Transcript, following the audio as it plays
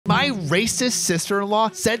my racist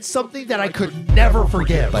sister-in-law said something that I could never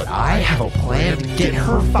forgive, but I have a plan to get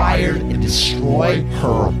her fired and destroy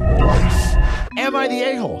her life. Am I the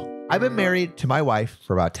a-hole? I've been married to my wife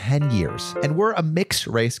for about 10 years, and we're a mixed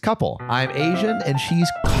race couple. I'm Asian and she's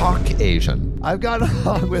Caucasian. I've gotten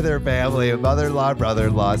along with her family, mother-in-law,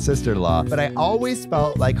 brother-in-law, sister-in-law, but I always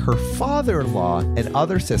felt like her father-in-law and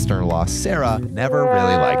other sister-in-law, Sarah, never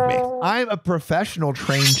really liked me. I'm a professional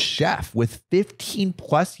trained chef with 15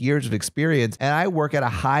 plus years of experience, and I work at a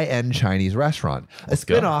high-end Chinese restaurant, a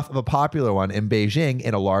spinoff of a popular one in Beijing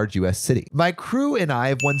in a large US city. My crew and I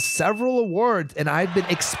have won several awards, and I've been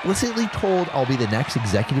explicitly told I'll be the next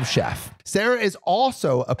executive chef. Sarah is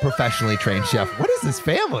also a professionally trained chef. What is this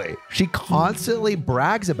family? She constantly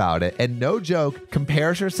brags about it and, no joke,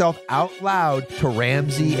 compares herself out loud to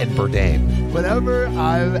Ramsay and Bourdain. Whenever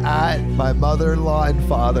I'm at my mother-in-law and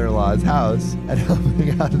father-in-law's house and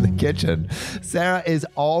helping out in the kitchen, Sarah is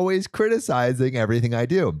always criticizing everything I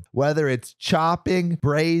do. Whether it's chopping,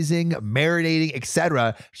 braising, marinating,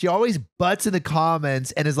 etc., she always butts in the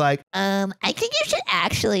comments and is like, I think you should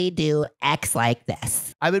actually do X like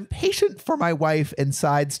this. I've been patient for my wife and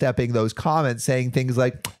sidestepping those comments, saying things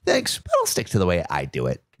like, thanks, but I'll stick to the way I do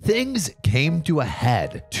it. Things came to a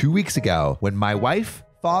head 2 weeks ago when my wife,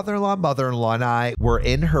 father-in-law, mother-in-law, and I were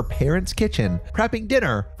in her parents' kitchen prepping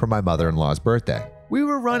dinner for my mother-in-law's birthday. We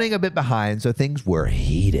were running a bit behind, so things were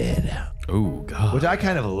heated. Oh, God. Which I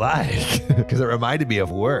kind of like because it reminded me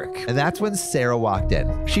of work. And that's when Sarah walked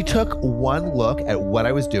in. She took one look at what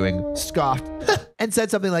I was doing, scoffed, and said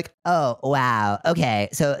something like, Oh, wow. Okay,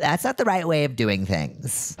 so that's not the right way of doing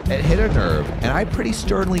things. it hit a nerve, and I pretty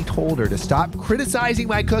sternly told her to stop criticizing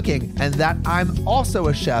my cooking and that I'm also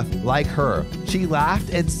a chef like her. She laughed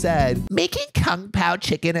and said, Making Kung Pao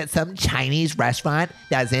chicken at some Chinese restaurant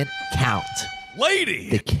doesn't count. Lady!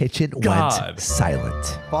 The kitchen went silent.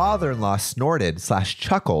 Father-in-law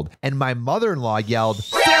snorted/chuckled, and my mother-in-law yelled,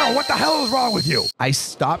 Sarah, what the hell is wrong with you? I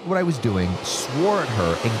stopped what I was doing, swore at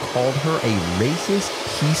her, and called her a racist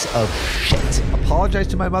piece of shit. Apologized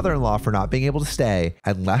to my mother-in-law for not being able to stay,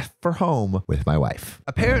 and left for home with my wife.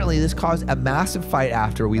 Apparently, this caused a massive fight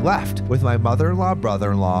after we left, with my mother-in-law,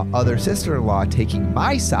 brother-in-law, other sister-in-law taking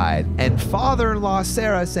my side, and father-in-law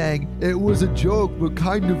Sarah saying it was a joke but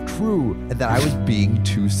kind of true, and that I was being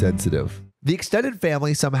too sensitive. The extended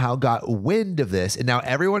family somehow got wind of this, and now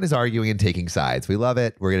everyone is arguing and taking sides. We love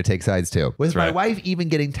it. We're going to take sides too. With my wife even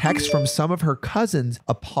getting texts from some of her cousins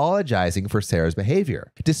apologizing for Sarah's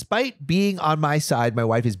behavior. Despite being on my side, my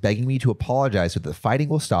wife is begging me to apologize so that the fighting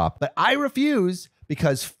will stop, but I refuse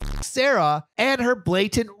because Sarah and her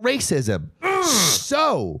blatant racism.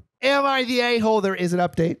 So, am I the a-hole? There is an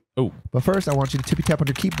update. Oh. But first, I want you to tippy tap on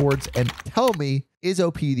your keyboards and tell me, is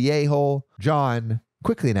OP the a-hole? John,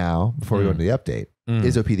 quickly now, before we go into the update,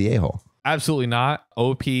 is OP the a-hole? Absolutely not.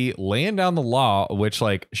 OP laying down the law, which,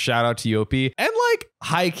 like, shout out to you, OP. And, like,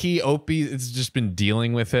 high key, OP has just been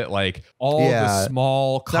dealing with it. Like, all the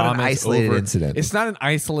small comments. Not an isolated incident. It's not an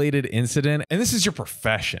isolated incident. And this is your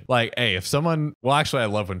profession. Like, hey, if someone, well, actually, I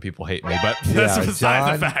love when people hate me, but that's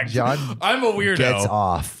beside the fact. John I'm a weirdo. Gets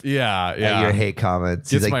off. Yeah. At your hate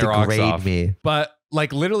comments. Gets He's like, my rocks degrade off. me. But,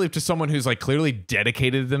 like, literally to someone who's like clearly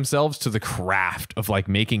dedicated themselves to the craft of like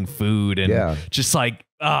making food and just like,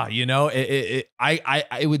 you know, it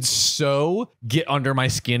would so get under my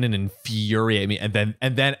skin and infuriate me. And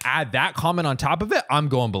then add that comment on top of it, I'm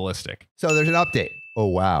going ballistic. So there's an update. Oh,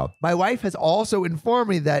 wow. My wife has also informed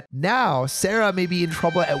me that now Sarah may be in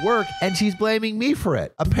trouble at work and she's blaming me for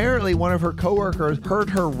it. Apparently, one of her coworkers heard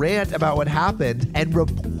her rant about what happened and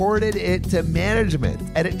reported it to management.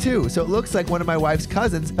 Edit 2. So it looks like one of my wife's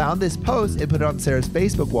cousins found this post and put it on Sarah's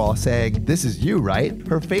Facebook wall saying, this is you, right?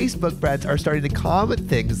 Her Facebook friends are starting to comment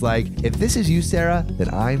things like, if this is you, Sarah,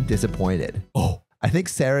 then I'm disappointed. Oh. I think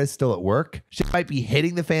Sarah is still at work. She might be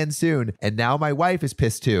hitting the fan soon. And now my wife is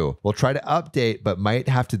pissed too. We'll try to update, but might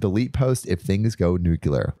have to delete post if things go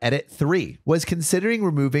nuclear. Edit 3. Was considering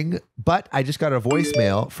removing, but I just got a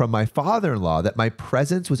voicemail from my father-in-law that my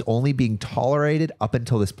presence was only being tolerated up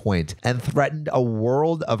until this point and threatened a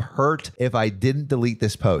world of hurt if I didn't delete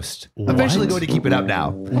this post. I'm officially going to keep it up now.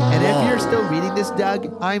 And if you're still reading this,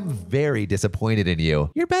 Doug, I'm very disappointed in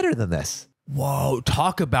you. You're better than this. Whoa,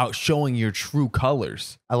 talk about showing your true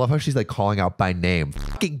colors. I love how she's like calling out by name.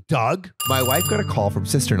 Fucking Doug. My wife got a call from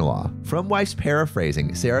sister-in-law. From wife's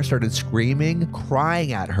paraphrasing, Sarah started screaming,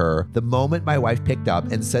 crying at her the moment my wife picked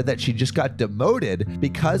up and said that she just got demoted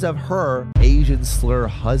because of her Asian slur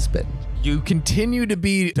husband. You continue to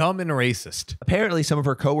be dumb and racist. Apparently, some of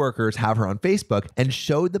her coworkers have her on Facebook and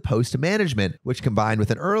showed the post to management, which combined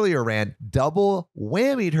with an earlier rant, double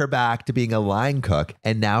whammied her back to being a line cook,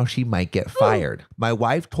 and now she might get fired. My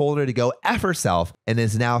wife told her to go F herself and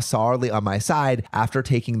is now solidly on my side after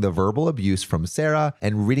taking the verbal abuse from Sarah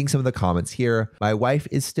and reading some of the comments here. My wife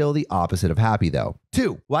is still the opposite of happy though.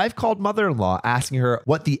 2, wife called mother-in-law asking her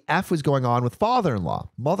what the F was going on with father-in-law.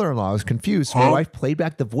 Mother-in-law was confused, so my wife played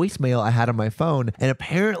back the voicemail I had on my phone, and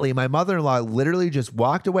apparently my mother-in-law literally just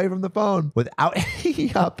walked away from the phone without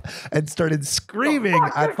hanging up and started screaming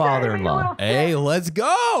at father-in-law. Hey, let's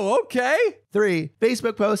go. Okay. 3,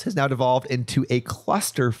 Facebook post has now devolved into a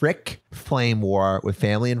cluster frick flame war with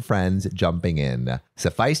family and friends jumping in.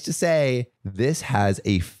 Suffice to say, this has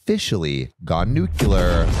officially gone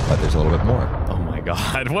nuclear, but there's a little bit more. Oh my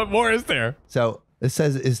God. What more is there? So this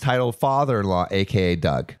says is titled Father-in-Law, aka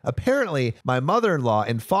Doug. Apparently, my mother-in-law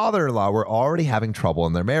and father-in-law were already having trouble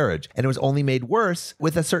in their marriage, and it was only made worse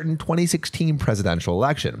with a certain 2016 presidential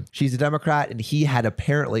election. She's a Democrat, and he had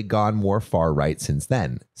apparently gone more far-right since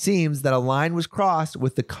then. Seems that a line was crossed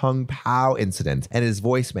with the Kung Pao incident and his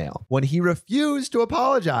voicemail. When he refused to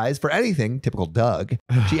apologize for anything, typical Doug,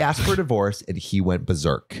 she asked for a divorce, and he went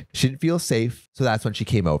berserk. She didn't feel safe, so that's when she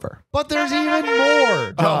came over. But there's even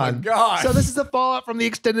more, John. Oh my God. So this is the fallout from the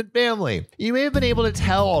extended family. You may have been able to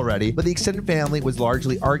tell already, but the extended family was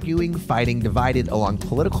largely arguing, fighting, divided along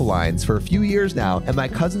political lines for a few years now, and my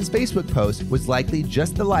cousin's Facebook post was likely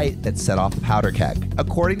just the light that set off the powder keg.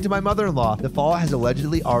 According to my mother-in-law, the fallout has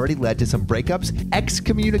allegedly already led to some breakups,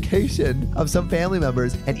 excommunication of some family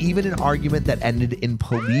members, and even an argument that ended in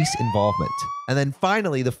police involvement. And then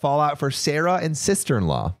finally, the fallout for Sarah and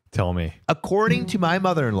sister-in-law. Tell me. According to my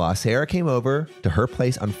mother-in-law, Sarah came over to her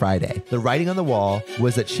place on Friday. The writing on the wall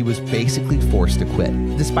was that she was basically forced to quit.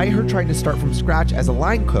 Despite her trying to start from scratch as a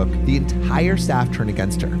line cook, the entire staff turned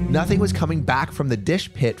against her. Nothing was coming back from the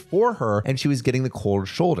dish pit for her, and she was getting the cold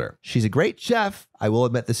shoulder. She's a great chef. I will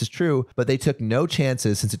admit this is true, but they took no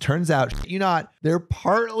chances since it turns out, they're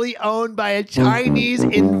partly owned by a Chinese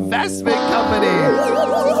investment company.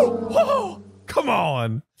 Whoa, come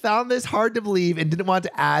on. Found this hard to believe and didn't want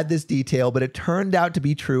to add this detail, but it turned out to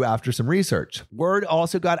be true after some research. Word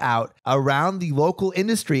also got out around the local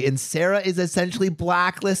industry, and Sarah is essentially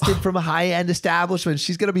blacklisted from high-end establishments.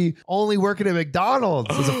 She's going to be only working at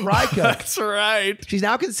McDonald's as a fry cook. That's right. She's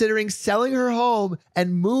now considering selling her home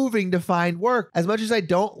and moving to find work. As much as I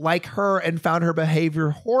don't like her and found her behavior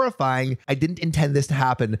horrifying, I didn't intend this to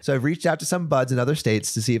happen, so I've reached out to some buds in other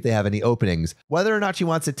states to see if they have any openings. Whether or not she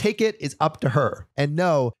wants to take it is up to her. And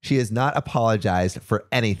no, she has not apologized for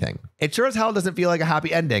anything. It sure as hell doesn't feel like a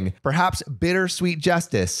happy ending, perhaps bittersweet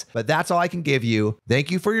justice, but that's all I can give you.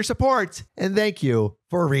 Thank you for your support, and thank you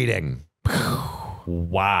for reading.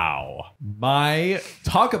 Wow.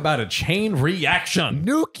 Talk about a chain reaction.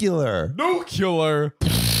 Nuclear.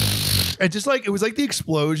 And just like, it was like the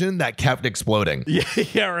explosion that kept exploding.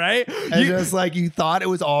 Yeah, right? And just like, you thought it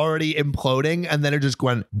was already imploding, and then it just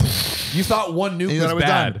went. You thought one nuke was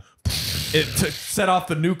bad. It set off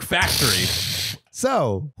the nuke factory.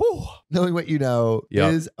 So, knowing what you know,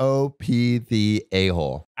 is OP the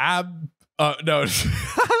a-hole? No.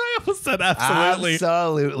 I almost said absolutely.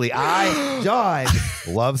 Absolutely. John,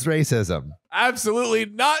 loves racism. Absolutely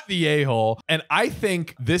not the a-hole. And I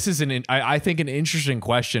think this is I think an interesting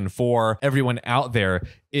question for everyone out there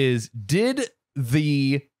is, did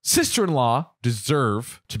the sister-in-law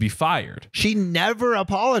deserve to be fired? She never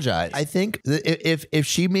apologized. I think if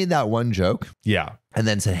she made that one joke, and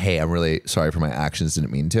then said, "Hey, I'm really sorry for my actions,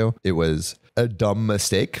 didn't mean to. It was a dumb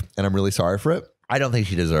mistake, and I'm really sorry for it," I don't think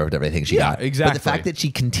she deserved everything she got. Exactly. But the fact that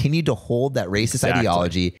she continued to hold that racist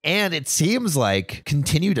ideology, and it seems like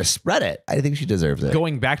continue to spread it, I think she deserves it.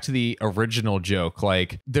 Going back to the original joke,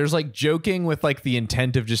 like there's like joking with like the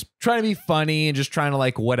intent of just trying to be funny and just trying to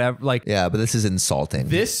like whatever, like, yeah, but this is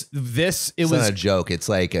insulting. It was not a joke. It's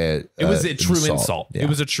like it was a true insult. Yeah. It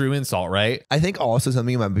was a true insult, right? I think also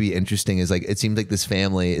something that might be interesting is like, it seems like this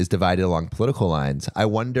family is divided along political lines. I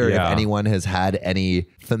wonder if anyone has had any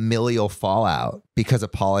familial fallout because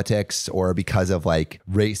of politics or because of like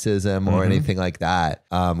racism or anything like that.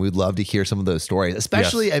 We'd love to hear some of those stories,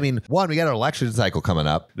 especially, I mean, one, we got an election cycle coming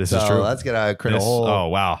up. This is true. Let's get a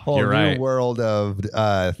whole You're right. new world of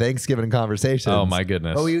Thanksgiving conversations. Oh my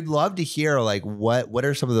goodness. But we'd love to hear like what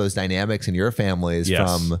are some of those dynamics in your families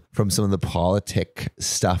from some of the politic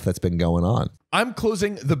stuff that's been going on. I'm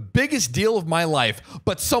closing the biggest deal of my life,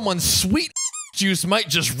 but someone's sweet juice might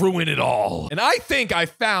just ruin it all. And I think I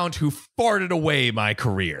found who farted away my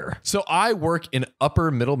career. So I work in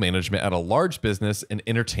upper middle management at a large business and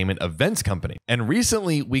entertainment events company. And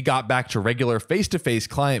recently we got back to regular face-to-face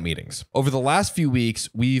client meetings. Over the last few weeks,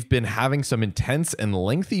 we've been having some intense and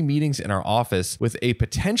lengthy meetings in our office with a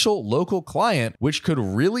potential local client, which could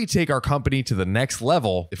really take our company to the next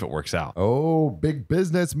level if it works out. Oh, big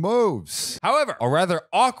business moves. However, a rather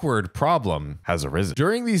awkward problem has arisen.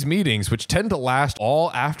 During these meetings, which tend to last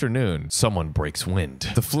all afternoon, someone breaks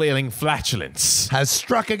wind. The flailing flatulence Has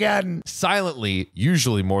struck again. silently,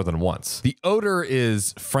 usually more than once. The odor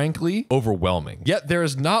is frankly overwhelming, yet there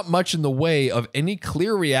is not much in the way of any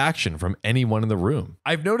clear reaction from anyone in the room.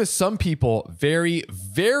 I've noticed some people very,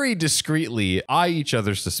 very discreetly eye each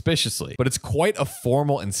other suspiciously, but it's quite a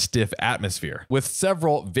formal and stiff atmosphere, with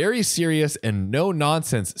several very serious and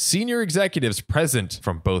no-nonsense senior executives present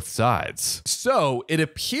from both sides. So it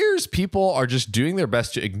appears people are just doing their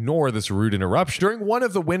best to ignore this rude interruption. During one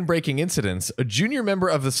of the wind-breaking incidents, a junior member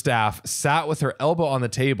of the staff sat with her elbow on the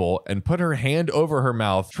table and put her hand over her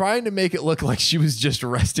mouth, trying to make it look like she was just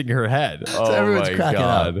resting her head. So everyone's cracking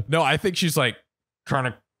up. No, I think she's like trying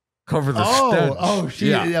to cover the stench.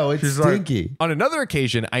 It's stinky. Like, on another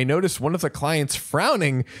occasion, I noticed one of the clients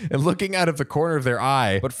frowning and looking out of the corner of their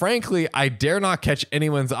eye, but frankly, I dare not catch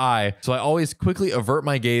anyone's eye, so I always quickly avert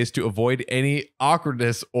my gaze to avoid any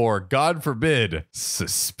awkwardness or, God forbid,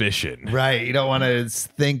 suspicion. Right. You don't want to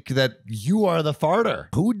think that you are the farter.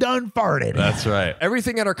 Who done farted? That's right.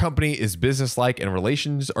 Everything at our company is businesslike and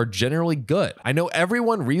relations are generally good. I know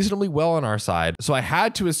everyone reasonably well on our side, so I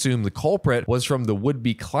had to assume the culprit was from the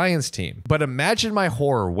would-be client's team. But imagine my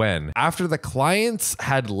horror when, after the clients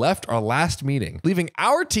had left our last meeting, leaving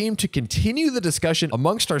our team to continue the discussion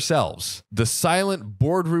amongst ourselves, the silent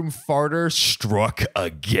boardroom farter struck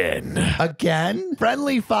again. Again?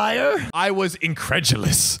 Friendly fire? I was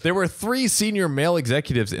incredulous. There were 3 senior male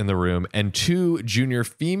executives in the room and 2 junior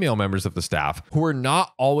female members of the staff who were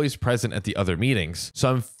not always present at the other meetings.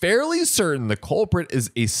 So I'm fairly certain the culprit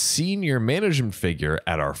is a senior management figure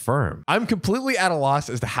at our firm. I'm completely at a loss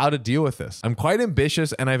as to how to deal with this. I'm quite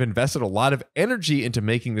ambitious and I've invested a lot of energy into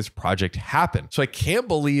making this project happen. So I can't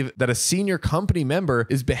believe that a senior company member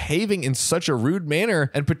is behaving in such a rude manner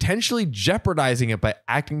and potentially jeopardizing it by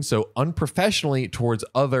acting so unprofessionally towards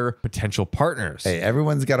other potential partners. Hey,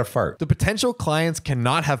 everyone's got a fart. The potential clients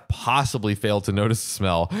cannot have possibly failed to notice the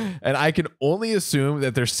smell, and I can only assume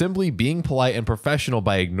that they're simply being polite and professional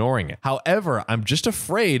by ignoring it. However, I'm just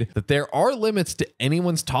afraid that there are limits to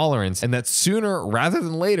anyone's tolerance and that sooner rather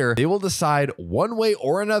than later, they will decide one way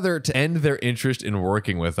or another to end their interest in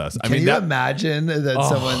working with us. Can you imagine that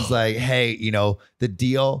someone's like, hey, the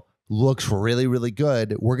deal looks really, really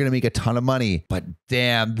good. We're going to make a ton of money, but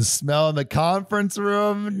damn, the smell in the conference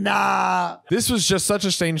room, nah. This was just such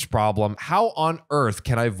a strange problem. How on earth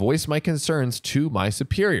can I voice my concerns to my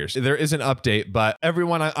superiors? There is an update, but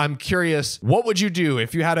everyone, I'm curious, what would you do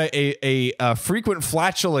if you had a frequent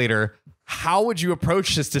flatulator? How would you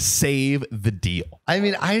approach this to save the deal? I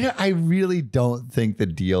mean, I really don't think the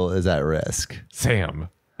deal is at risk. Sam,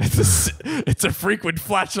 it's a frequent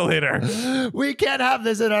flatulator. We can't have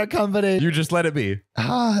this in our company. You just let it be.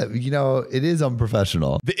 It is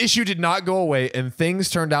unprofessional. The issue did not go away and things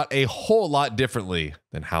turned out a whole lot differently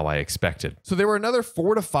than how I expected. So there were another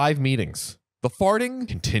 4 to 5 meetings. The farting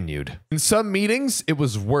continued. In some meetings, it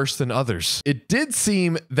was worse than others. It did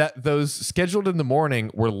seem that those scheduled in the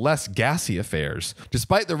morning were less gassy affairs.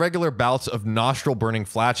 Despite the regular bouts of nostril-burning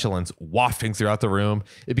flatulence wafting throughout the room,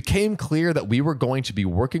 it became clear that we were going to be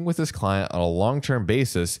working with this client on a long-term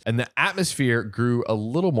basis, and the atmosphere grew a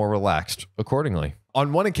little more relaxed accordingly.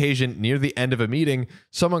 On one occasion, near the end of a meeting,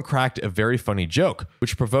 someone cracked a very funny joke,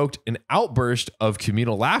 which provoked an outburst of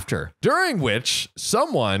communal laughter, during which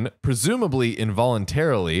someone, presumably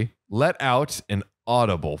involuntarily, let out an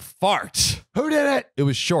audible fart. Who did it? It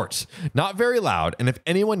was short, not very loud, and if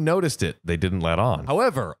anyone noticed it, they didn't let on.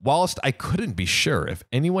 However, whilst I couldn't be sure if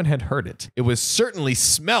anyone had heard it, it was certainly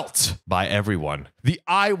smelt by everyone. The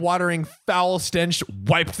eye-watering foul stench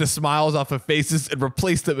wiped the smiles off of faces and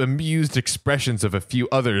replaced the amused expressions of a few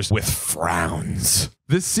others with frowns.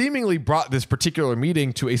 This seemingly brought this particular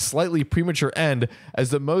meeting to a slightly premature end as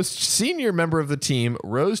the most senior member of the team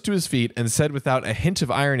rose to his feet and said without a hint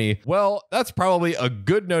of irony, "Well, that's probably a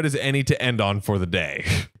good note as any to end on for the day."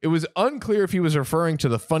 It was unclear if he was referring to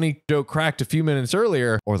the funny joke cracked a few minutes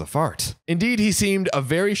earlier or the fart. Indeed, he seemed a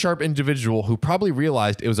very sharp individual who probably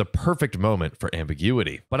realized it was a perfect moment for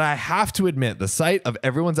ambiguity. But I have to admit, the sight of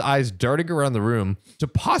everyone's eyes darting around the room to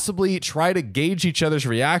possibly try to gauge each other's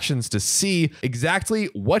reactions to see exactly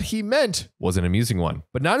what he meant was an amusing one.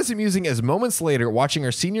 But not as amusing as moments later watching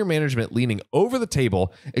our senior management leaning over the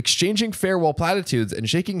table, exchanging farewell platitudes and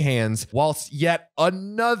shaking hands, whilst yet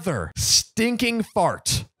another stinking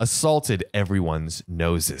fart assaulted everyone's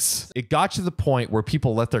noses. It got to the point where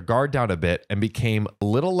people let their guard down a bit and became a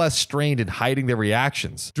little less strained in hiding their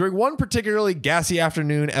reactions. During one particularly gassy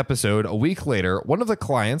afternoon episode, a week later, one of the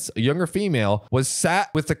clients, a younger female, was sat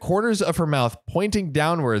with the corners of her mouth pointing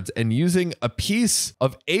downwards and using a piece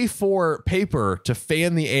of A4 paper to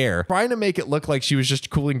fan the air, trying to make it look like she was just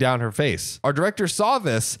cooling down her face. Our director saw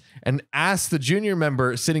this and asked the junior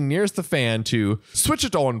member sitting nearest the fan to switch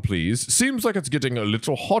it on, please. Seems like it's getting a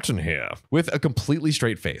little hot in here, with a completely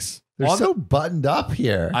straight face. They're so buttoned up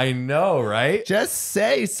here. I know, right? Just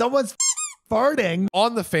say someone's farting.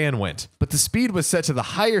 On the fan went, but the speed was set to the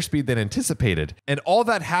higher speed than anticipated. And all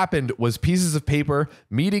that happened was pieces of paper,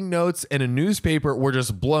 meeting notes, and a newspaper were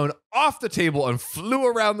just blown off the table and flew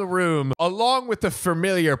around the room, along with the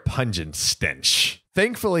familiar pungent stench.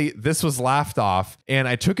 Thankfully, this was laughed off, and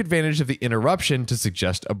I took advantage of the interruption to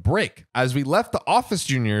suggest a break as we left the office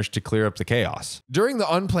juniors to clear up the chaos. During the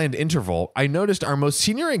unplanned interval, I noticed our most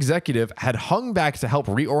senior executive had hung back to help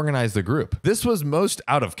reorganize the group. This was most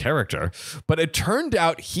out of character, but it turned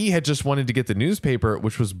out he had just wanted to get the newspaper,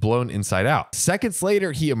 which was blown inside out. Seconds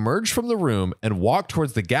later, he emerged from the room and walked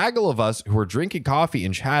towards the gaggle of us who were drinking coffee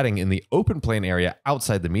and chatting in the open plan area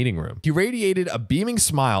outside the meeting room. He radiated a beaming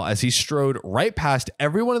smile as he strode right past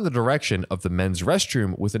everyone in the direction of the men's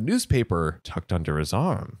restroom with a newspaper tucked under his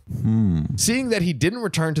arm. Seeing that he didn't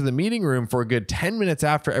return to the meeting room for a good 10 minutes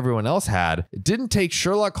after everyone else had, it didn't take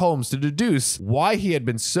Sherlock Holmes to deduce why he had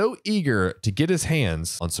been so eager to get his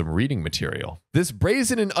hands on some reading material. This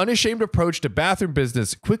brazen and unashamed approach to bathroom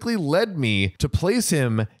business quickly led me to place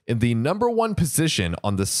him in the #1 position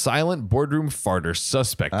on the silent boardroom farter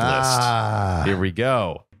suspect list. Here we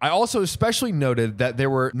go. I also especially noted that there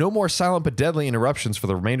were no more silent but deadly interruptions for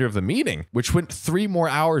the remainder of the meeting, which went 3 more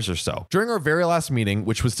hours or so. During our very last meeting,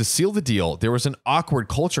 which was to seal the deal, there was an awkward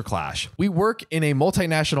culture clash. We work in a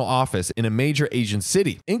multinational office in a major Asian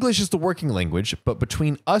city. English is the working language, but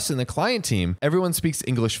between us and the client team, everyone speaks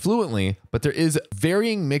English fluently, but there is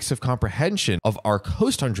varying mix of comprehension of our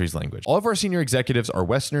host country's language. All of our senior executives are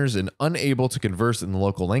Westerners and unable to converse in the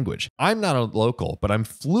local language. I'm not a local, but I'm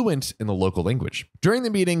fluent in the local language. During the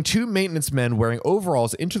meeting, 2 maintenance men wearing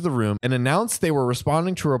overalls entered the room and announced they were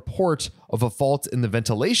responding to a report of a fault in the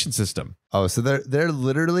ventilation system. Oh, so they're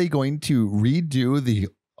literally going to redo the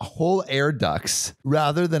whole air ducts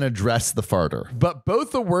rather than address the farter. But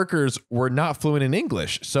both the workers were not fluent in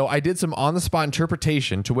English, so I did some on-the-spot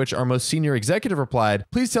interpretation, to which our most senior executive replied,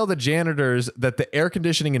 "Please tell the janitors that the air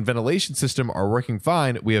conditioning and ventilation system are working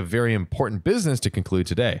fine. We have very important business to conclude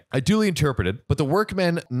today." I duly interpreted, but the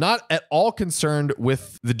workmen, not at all concerned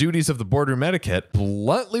with the duties of the boardroom etiquette,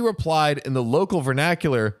 bluntly replied in the local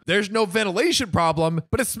vernacular, "There's no ventilation problem,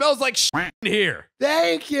 but it smells like shit in here."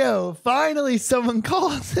 Thank you. Finally, someone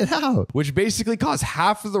calls it out. Which basically caused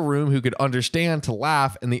half of the room who could understand to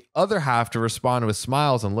laugh and the other half to respond with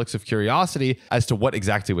smiles and looks of curiosity as to what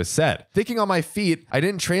exactly was said. Thinking on my feet, I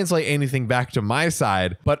didn't translate anything back to my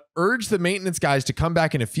side, but urged the maintenance guys to come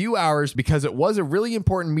back in a few hours because it was a really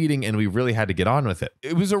important meeting and we really had to get on with it.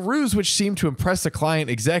 It was a ruse which seemed to impress the client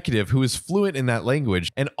executive who was fluent in that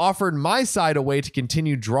language and offered my side a way to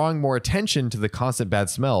continue drawing more attention to the constant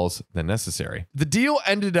bad smells than necessary. The deal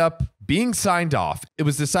ended up being signed off. It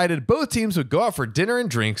was decided both teams would go out for dinner and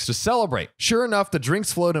drinks to celebrate. Sure enough, the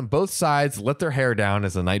drinks flowed and both sides let their hair down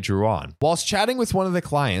as the night drew on. Whilst chatting with one of the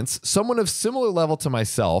clients, someone of similar level to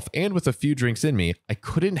myself, and with a few drinks in me, I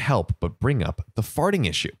couldn't help but bring up the farting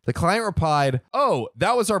issue. The client replied, "Oh,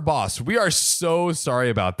 that was our boss. We are so sorry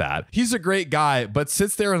about that. He's a great guy, but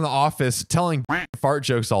sits there in the office telling fart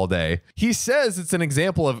jokes all day. He says it's an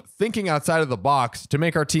example of thinking outside of the box to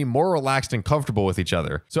make our team more relaxed and comfortable with each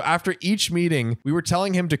other. So after each meeting, we were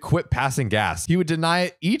telling him to quit passing gas. He would deny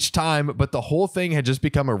it each time, but the whole thing had just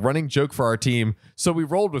become a running joke for our team, so we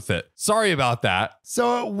rolled with it. Sorry about that."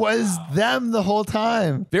 So it was them the whole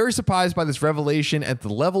time. Very surprised by this revelation at the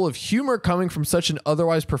level of humor coming from such an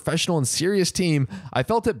otherwise professional and serious team, I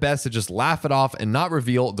felt it best to just laugh it off and not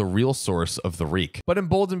reveal the real source of the reek. But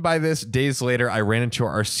emboldened by this, days later, I ran into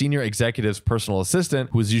our senior executive's personal assistant,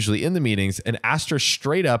 who was usually in the meetings, and asked her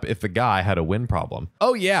straight up if the guy had a wind problem.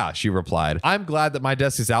 "Oh yeah, she replied. I'm glad that my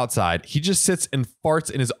desk is outside. He just sits and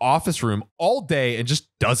farts in his office room all day and just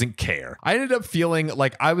doesn't care. I ended up feeling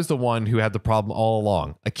like I was the one who had the problem all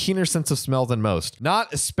along. A keener sense of smell than most.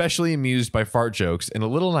 Not especially amused by fart jokes and a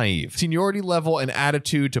little naive. Seniority level and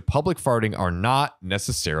attitude to public farting are not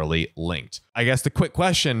necessarily linked. I guess the quick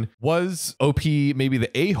question, was OP maybe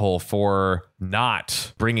the a-hole for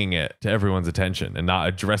not bringing it to everyone's attention and not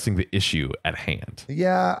addressing the issue at hand?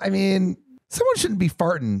 Yeah, I mean, someone shouldn't be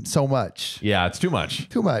farting so much. Yeah, it's too much.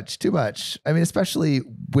 Too much. I mean, especially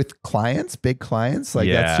with clients, big clients, like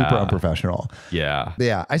that's super unprofessional. Yeah.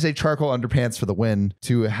 Yeah. I say charcoal underpants for the win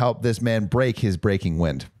to help this man break his breaking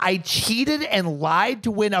wind. I cheated and lied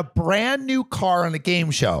to win a brand new car on a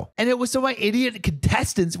game show. And it was so my idiot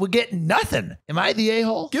contestants would get nothing. Am I the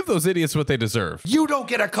a-hole? Give those idiots what they deserve. You don't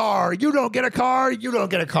get a car. You don't get a car. You don't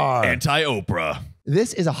get a car. Anti-Oprah.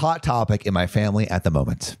 This is a hot topic in my family at the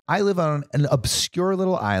moment. I live on an obscure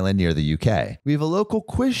little island near the UK. We have a local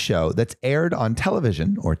quiz show that's aired on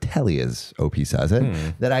television, or telly as OP says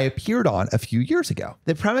it, that I appeared on a few years ago.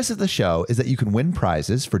 The premise of the show is that you can win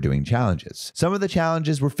prizes for doing challenges. Some of the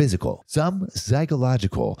challenges were physical, some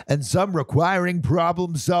psychological, and some requiring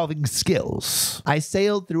problem-solving skills. I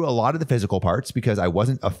sailed through a lot of the physical parts because I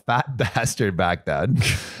wasn't a fat bastard back then,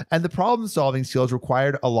 and the problem-solving skills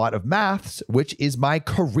required a lot of maths, which is my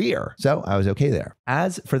career. So I was okay there.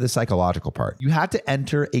 As for the psychological part, you had to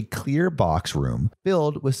enter a clear box room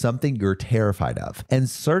filled with something you're terrified of and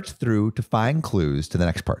search through to find clues to the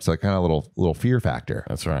next part. So like kind of a little fear factor.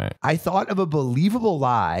 That's right. I thought of a believable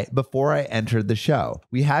lie before I entered the show.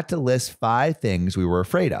 We had to list 5 things we were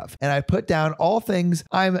afraid of, and I put down all things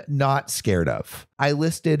I'm not scared of. I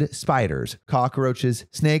listed spiders, cockroaches,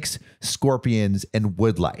 snakes, scorpions, and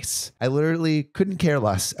woodlice. I literally couldn't care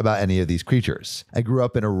less about any of these creatures. I grew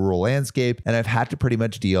up in a rural landscape, and I've had to pretty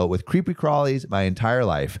much deal with creepy crawlies my entire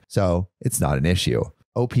life, so it's not an issue.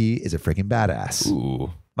 OP is a freaking badass.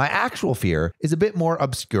 Ooh. My actual fear is a bit more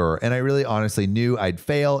obscure, and I really honestly knew I'd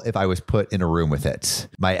fail if I was put in a room with it.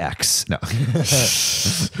 My ex. No.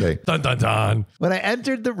 Okay. Dun, dun, dun. When I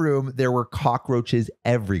entered the room, there were cockroaches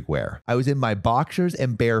everywhere. I was in my boxers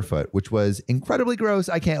and barefoot, which was incredibly gross,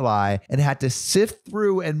 I can't lie, and had to sift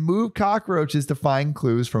through and move cockroaches to find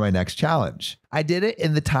clues for my next challenge. I did it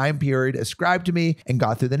in the time period ascribed to me and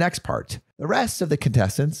got through the next part. The rest of the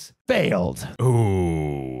contestants failed.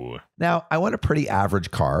 Ooh. Now, I want a pretty average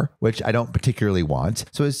car, which I don't particularly want.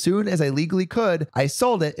 So as soon as I legally could, I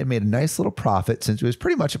sold it and made a nice little profit since it was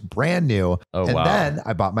pretty much brand new. Oh, and wow. then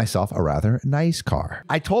I bought myself a rather nice car.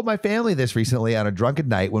 I told my family this recently on a drunken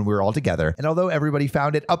night when we were all together. And although everybody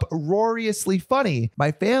found it uproariously funny,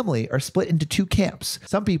 my family are split into 2 camps.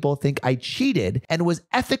 Some people think I cheated and was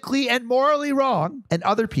ethically and morally wrong. And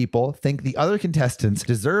other people think the other contestants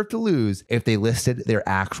deserve to lose if they listed their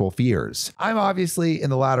actual fears. I'm obviously in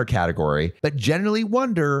the latter category, but generally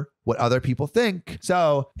wonder what other people think.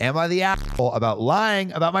 So am I the asshole about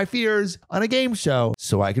lying about my fears on a game show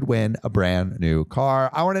so I could win a brand new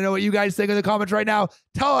car? I want to know what you guys think in the comments right now.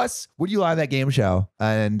 Tell us, would you lie on that game show?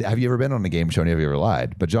 And have you ever been on a game show and have you ever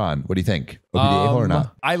lied? But John, what do you think? Or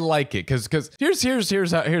not? I like it because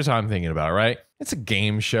here's how I'm thinking about it, right? It's a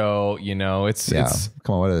game show, you know, it's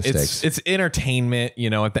come on, what are the stakes? It's entertainment, you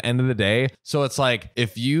know, at the end of the day. So it's like,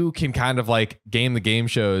 if you can kind of like game the game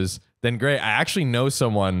shows, then great. I actually know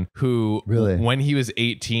someone who, when he was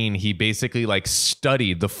 18, he basically like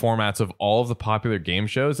studied the formats of all of the popular game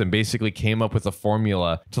shows and basically came up with a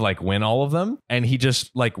formula to like win all of them. And he just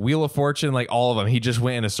like Wheel of Fortune, like all of them. He just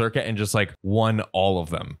went in a circuit and just like won all of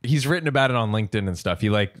them. He's written about it on LinkedIn and stuff. He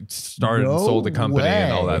like started and sold the company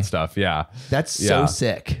and all that stuff. Yeah. That's so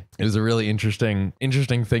sick. It was a really interesting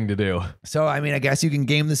thing to do. So, I mean, I guess you can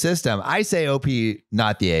game the system. I say OP,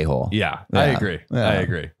 not the a-hole. Yeah, I agree. Yeah. I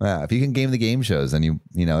agree. Yeah, if you can game the game shows, then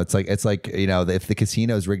you know, it's like, you know, if the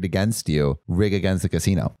casino's rigged against you, rig against the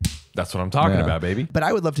casino. That's what I'm talking about, baby. But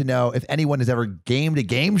I would love to know if anyone has ever gamed a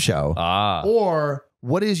game show, or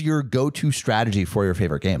what is your go-to strategy for your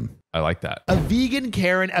favorite game? I like that. A vegan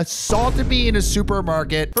Karen assaulted me in a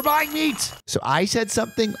supermarket for buying meat. So I said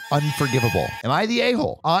something unforgivable. Am I the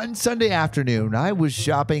a-hole? On Sunday afternoon, I was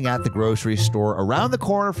shopping at the grocery store around the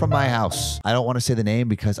corner from my house. I don't want to say the name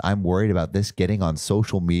because I'm worried about this getting on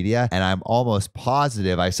social media, and I'm almost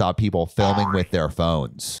positive I saw people filming with their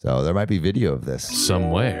phones. So there might be video of this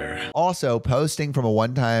somewhere. Also posting from a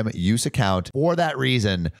one-time use account for that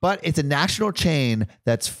reason, but it's a national chain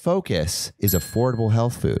that's focus is affordable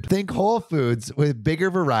health food. Think Whole Foods with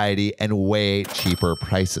bigger variety and way cheaper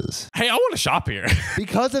prices. Hey, I want to shop here.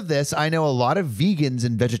 Because of this, I know a lot of vegans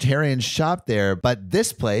and vegetarians shop there, but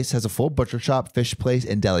this place has a full butcher shop, fish place,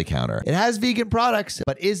 and deli counter. It has vegan products,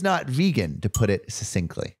 but is not vegan, to put it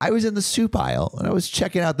succinctly. I was in the soup aisle and I was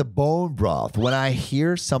checking out the bone broth when I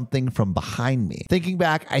hear something from behind me. Thinking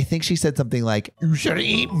back, I think she said something like, "You should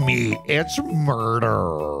eat meat. It's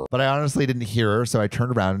murder." But I honestly didn't hear her, so I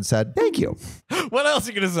turned around and said, "Thank you." What else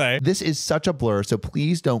are you going to say? This is such a blur, so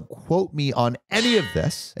please don't quote me on any of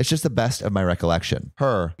this. It's just the best of my recollection.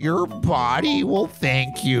 Her, "Your body will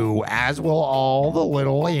thank you, as will all the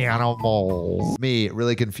little animals." Me,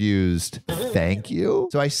 really confused. "Thank you?"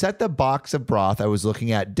 So I set the box of broth I was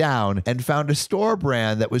looking at down and found a store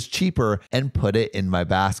brand that was cheaper and put it in my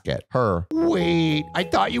basket. Her, "Wait, I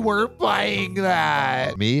thought you weren't buying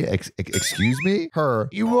that." Me, excuse me? Her,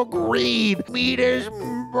 "You agreed. Meat is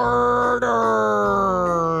murder."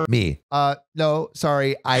 Me, no,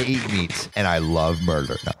 sorry, I eat meat and I love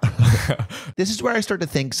murder. No. This is where I start to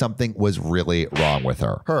think something was really wrong with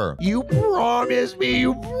her. Her, "You promised me,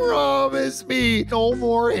 no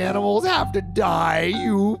more animals have to die.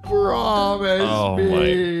 You promised me." Oh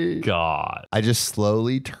my God. I just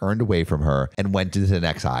slowly turned away from her and went into the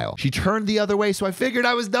next aisle. She turned the other way, so I figured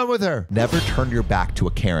I was done with her. Never turn your back to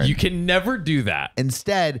a Karen. You can never do that.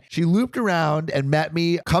 Instead, she looped around and met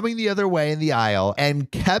me coming the other way in the aisle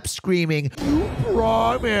and kept screaming, "You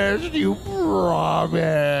promised, you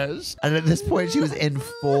promised." And at this point, she was in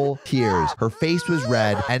full tears. Her face was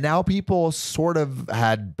red, and now people sort of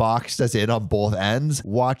had boxed us in on both ends,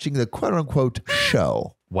 watching the quote-unquote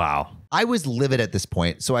show. Wow. I was livid at this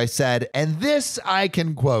point, so I said, and this I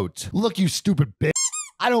can quote, "Look, you stupid bitch.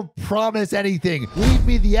 I don't promise anything. Leave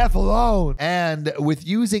me the F alone." And with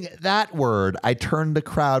using that word, I turned the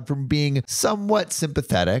crowd from being somewhat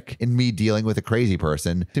sympathetic in me dealing with a crazy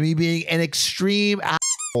person to me being an extreme asshole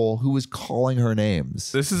who was calling her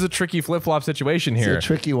names. This is a tricky flip-flop situation here. It's a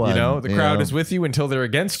tricky one. You know, the crowd is with you until they're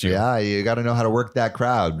against you. Yeah, you got to know how to work that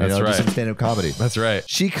crowd. That's right. Just in stand-up comedy. That's right.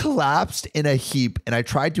 She collapsed in a heap, and I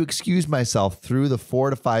tried to excuse myself through the 4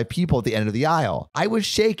 to 5 people at the end of the aisle. I was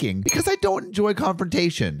shaking because I don't enjoy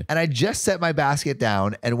confrontation, and I just set my basket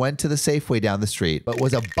down and went to the Safeway down the street, but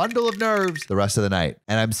was a bundle of nerves the rest of the night,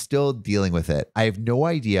 and I'm still dealing with it. I have no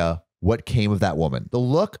idea what came of that woman. The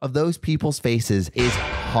look of those people's faces is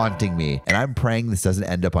haunting me, and I'm praying this doesn't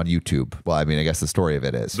end up on YouTube. Well, I mean, I guess the story of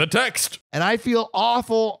it is. The text. And I feel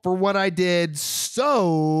awful for what I did.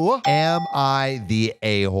 So, am I the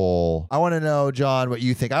a-hole? I want to know, John, what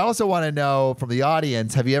you think. I also want to know from the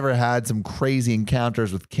audience, have you ever had some crazy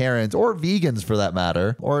encounters with Karens or vegans for that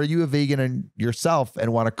matter? Or are you a vegan yourself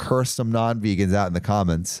and want to curse some non-vegans out in the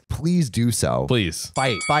comments? Please do so. Please.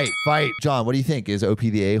 Fight, fight, fight. John, what do you think? Is OP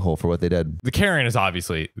the a-hole for what they did? The Karen is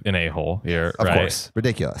obviously an a-hole here, Of right? course.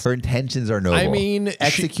 Ridiculous. Her intentions are noble. I mean,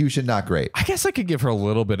 execution not great. I guess I could give her a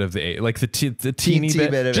little bit of the teeny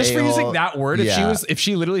bit of just for a-hole. using that word. Yeah. If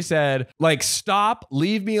she literally said like, "Stop,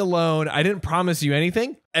 leave me alone. I didn't promise you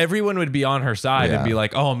anything." Everyone would be on her side and be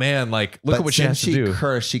like, "Oh man, like look at what she has to do." Since she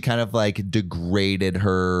cursed, she kind of like degraded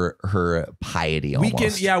her piety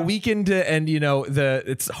almost. Weakened, and you know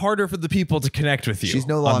it's harder for the people to connect with you. She's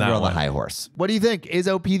no longer on the high horse. What do you think? Is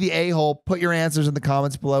OP the a-hole? Put your answers in the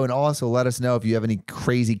comments below, and also let us know if you have any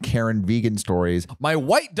crazy Karen vegan stories. My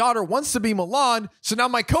white daughter wants to be Milan, so now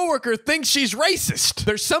my coworker thinks she's racist.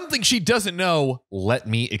 There's something she doesn't know. Let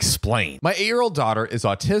me explain. My 8-year-old daughter is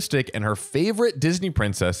autistic, and her favorite Disney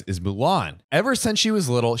princess is Mulan. Ever since she was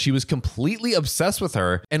little, she was completely obsessed with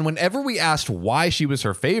her, and whenever we asked why she was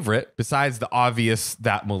her favorite, besides the obvious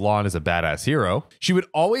that Mulan is a badass hero, she would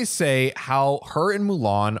always say how her and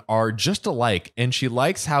Mulan are just alike, and she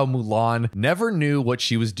likes how Mulan never knew what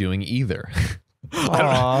she was doing either.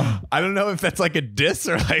 I don't know if that's like a diss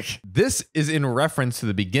or like this is in reference to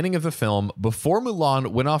the beginning of the film before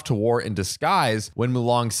Mulan went off to war in disguise when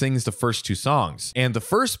Mulan sings the first 2 songs. And the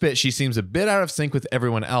first bit, she seems a bit out of sync with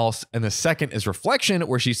everyone else. And the second is Reflection,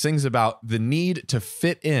 where she sings about the need to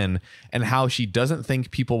fit in and how she doesn't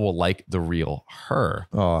think people will like the real her.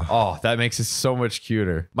 Oh, that makes it so much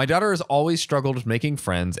cuter. My daughter has always struggled with making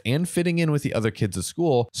friends and fitting in with the other kids at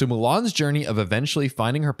school. So Mulan's journey of eventually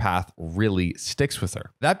finding her path really sticks with her.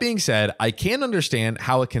 That being said, I can understand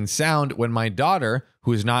how it can sound when my daughter,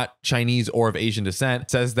 who is not Chinese or of Asian descent,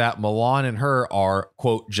 says that Mulan and her are,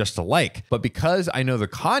 quote, just alike. But because I know the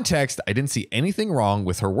context, I didn't see anything wrong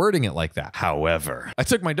with her wording it like that. However, I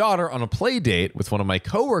took my daughter on a play date with one of my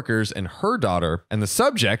coworkers and her daughter, and the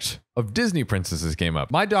subject of Disney princesses came up.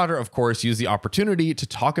 My daughter, of course, used the opportunity to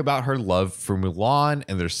talk about her love for Mulan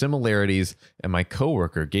and their similarities, and my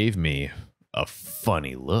coworker gave me a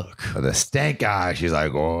funny look. The stank eye. She's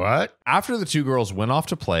like, what? After the two girls went off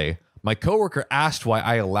to play, my coworker asked why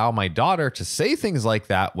I allow my daughter to say things like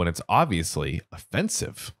that when it's obviously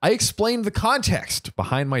offensive. I explained the context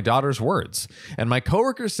behind my daughter's words, and my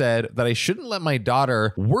coworker said that I shouldn't let my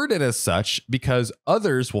daughter word it as such because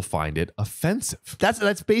others will find it offensive.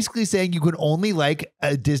 That's basically saying you can only like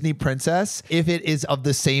a Disney princess if it is of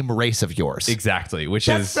the same race of yours. Exactly,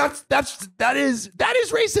 that is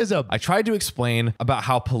racism. I tried to explain about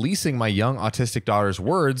how policing my young autistic daughter's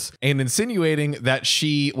words and insinuating that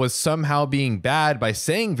she was somehow being bad by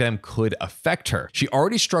saying them could affect her. She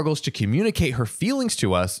already struggles to communicate her feelings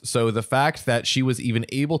to us, so the fact that she was even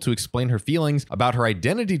able to explain her feelings about her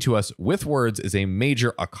identity to us with words is a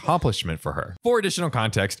major accomplishment for her. For additional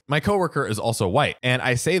context, my coworker is also white, and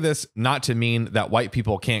I say this not to mean that white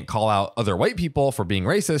people can't call out other white people for being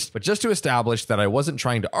racist, but just to establish that I wasn't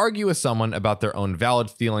trying to argue with someone about their own valid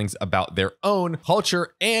feelings about their own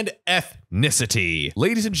culture and ethnicity.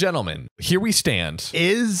 Ladies and gentlemen, here we stand.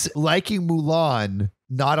 Is liking Mulan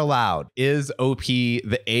not allowed? Is OP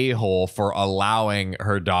the a-hole for allowing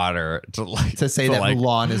her daughter to say that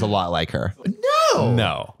Mulan is a lot like her?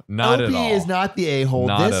 No, not at all. OP is not the a-hole.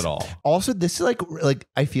 Not at all. Also, this is like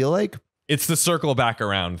I feel like it's the circle back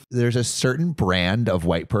around. There's a certain brand of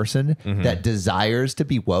white person that desires to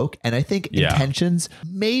be woke. And I think intentions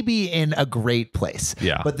may be in a great place.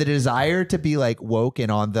 Yeah. But the desire to be like woke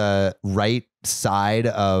and on the right side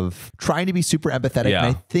of trying to be super empathetic. Yeah.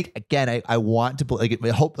 And I think, again, I want to like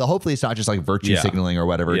hopefully it's not just like virtue signaling or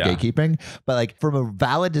whatever, gatekeeping, but like from a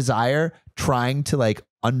valid desire, trying to like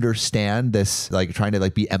understand this, like trying to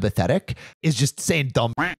like be empathetic is just saying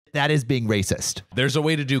dumb. That is being racist. There's a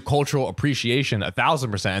way to do cultural appreciation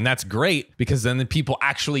 1,000%. And that's great because then the people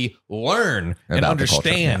actually learn and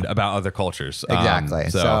understand about other cultures. Exactly.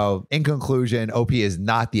 So in conclusion, OP is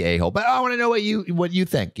not the a-hole, but I want to know what you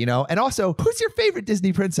think, you know? And also, who's your favorite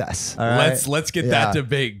Disney princess? All right? Let's get that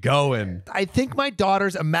debate going. I think my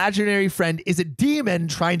daughter's imaginary friend is a demon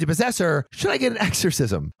trying to possess her. Should I get an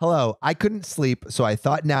exorcism? Hello, I couldn't sleep, so I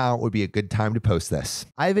thought now would be a good time to post this.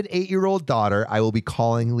 I have an 8-year-old daughter I will be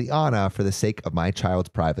calling Liana for the sake of my child's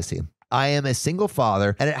privacy. I am a single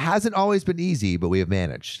father, and it hasn't always been easy, but we have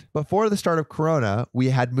managed. Before the start of Corona, we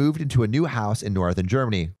had moved into a new house in northern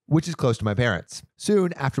Germany, which is close to my parents.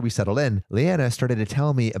 Soon after we settled in, Liana started to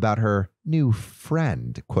tell me about her new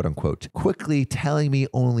friend, quote unquote, quickly telling me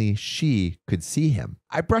only she could see him.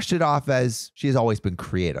 I brushed it off as she has always been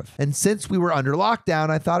creative. And since we were under lockdown,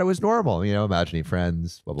 I thought it was normal, you know, imagining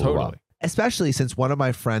friends, blah, blah, blah. Especially since one of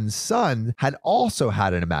my friend's son had also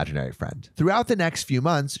had an imaginary friend. Throughout the next few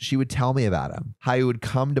months, she would tell me about him, how he would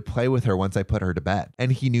come to play with her once I put her to bed,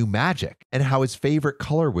 and he knew magic, and how his favorite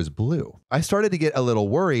color was blue. I started to get a little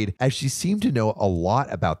worried as she seemed to know a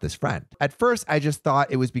lot about this friend. At first, I just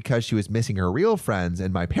thought it was because she was missing her real friends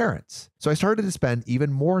and my parents. So I started to spend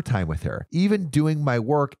even more time with her, even doing my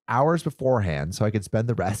work hours beforehand so I could spend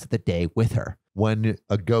the rest of the day with her. When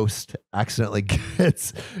a ghost accidentally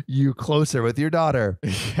gets you closer with your daughter.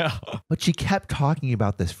 Yeah. But she kept talking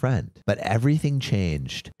about this friend. But everything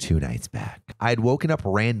changed 2 nights back. I had woken up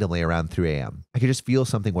randomly around 3 a.m. I could just feel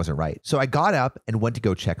something wasn't right. So I got up and went to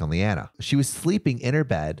go check on Liana. She was sleeping in her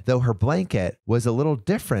bed, though her blanket was a little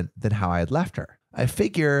different than how I had left her. I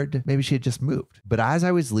figured maybe she had just moved. But as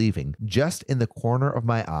I was leaving, just in the corner of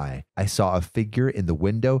my eye, I saw a figure in the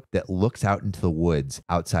window that looks out into the woods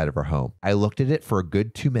outside of her home. I looked at it for a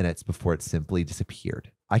good 2 minutes before it simply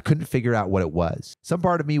disappeared. I couldn't figure out what it was. Some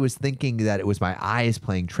part of me was thinking that it was my eyes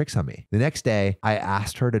playing tricks on me. The next day, I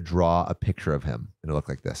asked her to draw a picture of him, and it looked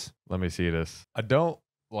like this. Let me see this. I don't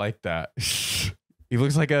like that. He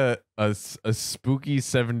looks like a spooky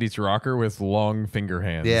 70s rocker with long finger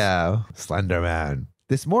hands. Yeah, Slender Man.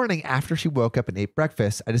 This morning, after she woke up and ate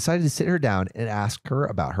breakfast, I decided to sit her down and ask her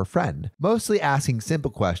about her friend, mostly asking simple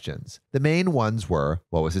questions. The main ones were,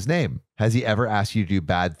 what was his name? Has he ever asked you to do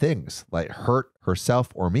bad things, like hurt herself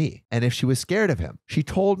or me? And if she was scared of him. She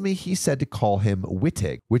told me he said to call him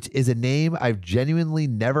Wittig, which is a name I've genuinely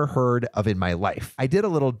never heard of in my life. I did a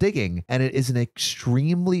little digging, and it is an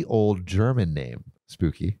extremely old German name.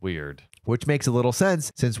 Spooky. Weird. Which makes a little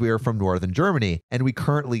sense since we are from northern Germany and we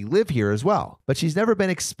currently live here as well. But she's never been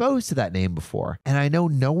exposed to that name before, and I know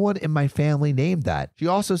no one in my family named that. She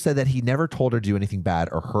also said that he never told her to do anything bad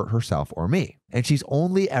or hurt herself or me, and she's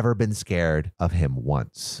only ever been scared of him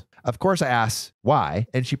once. Of course, I asked why,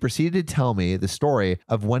 and she proceeded to tell me the story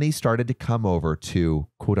of when he started to come over to,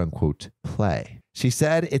 quote unquote, play. She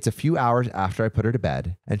said it's a few hours after I put her to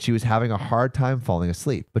bed and she was having a hard time falling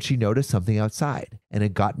asleep, but she noticed something outside and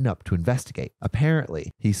had gotten up to investigate.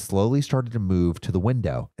 Apparently, he slowly started to move to the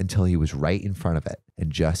window until he was right in front of it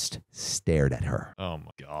and just stared at her. Oh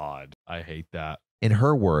my God. I hate that. In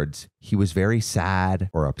her words, he was very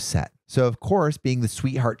sad or upset. So, of course, being the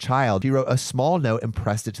sweetheart child, she wrote a small note and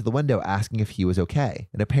pressed it to the window asking if he was okay.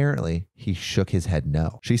 And apparently, he shook his head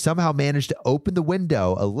no. She somehow managed to open the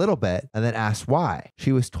window a little bit and then asked why.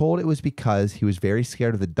 She was told it was because he was very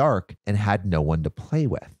scared of the dark and had no one to play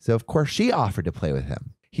with. So, of course, she offered to play with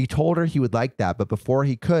him. He told her he would like that, but before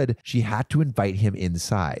he could, she had to invite him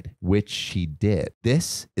inside, which she did.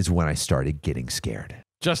 This is when I started getting scared.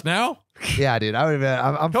 Just now? Yeah, dude.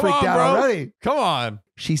 I'm freaked out already. Come on.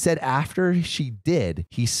 She said after she did,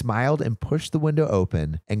 he smiled and pushed the window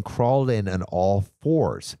open and crawled in on all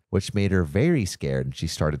fours, which made her very scared and she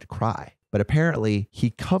started to cry. But apparently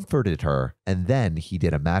he comforted her and then he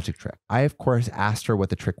did a magic trick. I, of course, asked her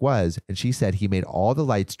what the trick was, and she said he made all the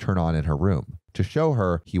lights turn on in her room to show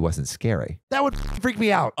her he wasn't scary. That would freak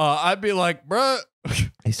me out. I'd be like, bruh.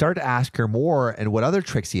 I started to ask her more and what other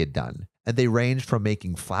tricks he had done. And they ranged from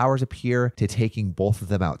making flowers appear to taking both of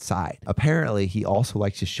them outside. Apparently, he also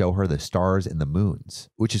likes to show her the stars and the moons,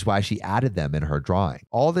 which is why she added them in her drawing.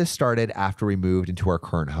 All this started after we moved into our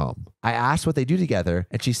current home. I asked what they do together,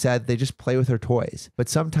 and she said they just play with her toys. But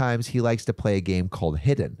sometimes he likes to play a game called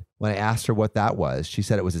Hidden. When I asked her what that was, she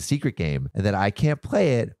said it was a secret game and that I can't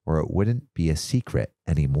play it or it wouldn't be a secret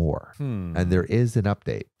anymore. And there is an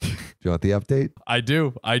update. Do you want the update? I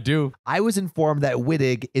do. I was informed that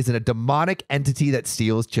Wittig is a demonic entity that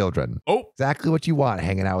steals children. Oh. Exactly what you want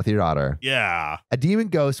hanging out with your daughter. Yeah. A demon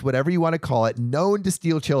ghost, whatever you want to call it, known to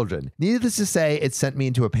steal children. Needless to say, it sent me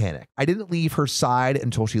into a panic. I didn't leave her side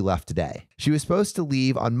until she left today. She was supposed to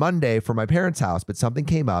leave on Monday for my parents' house, but something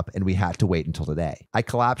came up and we had to wait until today. I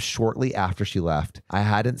collapsed shortly after she left. I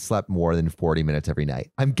hadn't slept more than 40 minutes every night.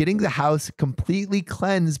 I'm getting the house completely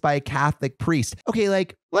cleansed by a Catholic priest. Okay,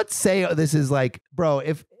 like, let's say this is like, bro,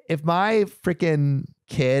 if my freaking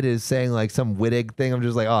kid is saying like some Wittig thing, I'm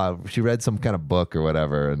just like, oh, she read some kind of book or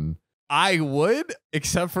whatever. And I would,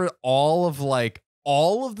 except for all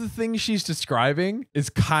of the things she's describing is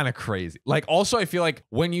kind of crazy. Like, also, I feel like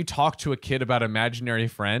when you talk to a kid about imaginary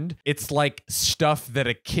friend, it's like stuff that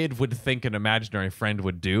a kid would think an imaginary friend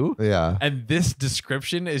would do. Yeah. And this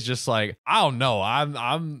description is just like, I don't know. I'm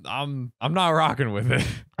not rocking with it.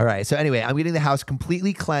 All right. So anyway, I'm getting the house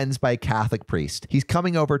completely cleansed by a Catholic priest. He's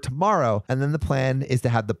coming over tomorrow, and then the plan is to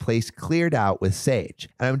have the place cleared out with sage.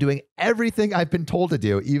 And I'm doing everything I've been told to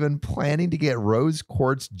do, even planning to get rose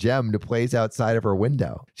quartz gem to place outside of her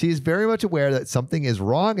window. She is very much aware that something is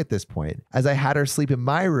wrong at this point, as I had her sleep in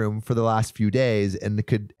my room for the last few days, and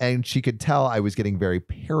she could tell I was getting very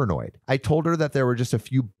paranoid. I told her that there were just a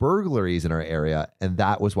few burglaries in our area, and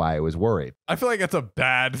that was why I was worried. I feel like that's a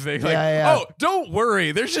bad thing. Like, yeah. Oh, don't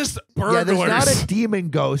worry. There's just burglars. Yeah, there's not a demon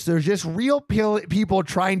ghost. There's just real people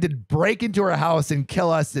trying to break into our house and kill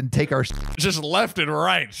us and take our just left and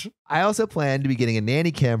right. I also plan to be getting a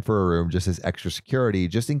nanny cam for her room just as extra security,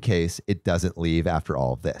 just in case it doesn't leave after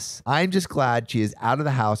all of this. I'm just glad she is out of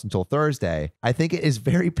the house until Thursday. I think it is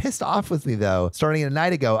very pissed off with me though. Starting a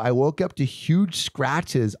night ago, I woke up to huge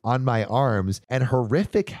scratches on my arms and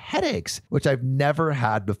horrific headaches, which I've never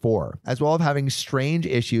had before, as well as having strange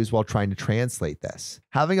issues while trying to translate this.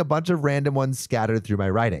 Having a bunch of random ones scattered through my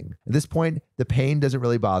writing. At this point, the pain doesn't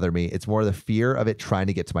really bother me. It's more the fear of it trying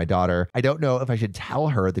to get to my daughter. I don't know if I should tell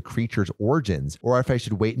her the creature's origins or if I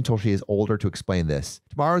should wait until she is older to explain this.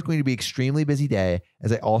 Tomorrow is going to be an extremely busy day,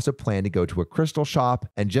 as I also plan to go to a crystal shop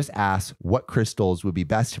and just ask what crystals would be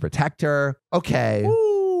best to protect her. Okay.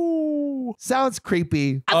 Ooh. Sounds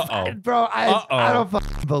creepy. Uh-oh. Bro, I don't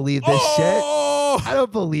fucking believe this shit. I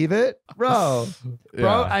don't believe it, bro.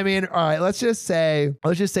 Yeah. I mean, all right, let's just say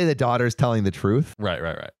the daughter's telling the truth.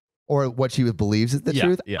 Right. Or what she believes is the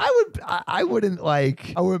truth. Yeah. I wouldn't be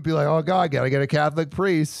like, oh God, gotta get a Catholic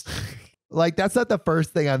priest. Like, that's not the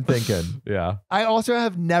first thing I'm thinking. Yeah. I also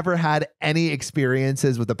have never had any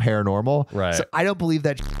experiences with the paranormal. Right. So I don't believe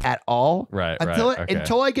that at all. Right.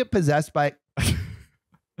 Until I get possessed by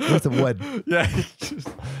with the wood. Yeah.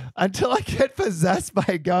 Until I get possessed by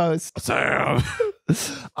a ghost. Sam.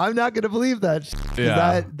 I'm not gonna believe that.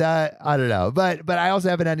 Yeah. That I don't know. But I also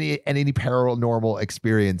haven't had any paranormal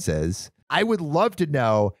experiences. I would love to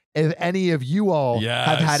know if any of you all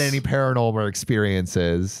have had any paranormal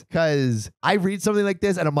experiences, because I read something like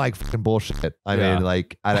this and I'm like, fucking bullshit. I mean,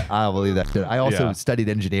 like, I don't believe that shit. I also studied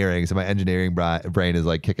engineering, so my engineering brain is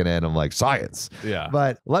like kicking in. I'm like, science. Yeah.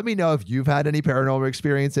 But let me know if you've had any paranormal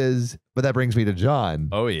experiences. But that brings me to John.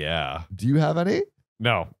 Oh, yeah. Do you have any?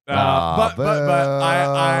 No, but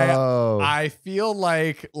I feel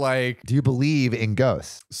like. Do you believe in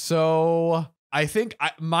ghosts? So I think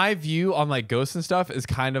my view on like ghosts and stuff is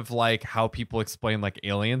kind of like how people explain like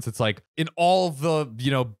aliens. It's like in all the,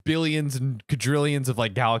 billions and quadrillions of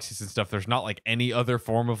like galaxies and stuff, there's not like any other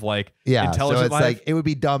form of like intelligent so it's life. Like it would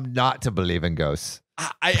be dumb not to believe in ghosts.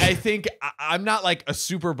 I think I'm not like a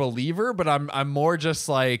super believer, but I'm more just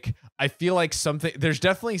like, I feel like there's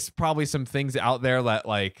definitely probably some things out there that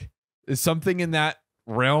like is something in that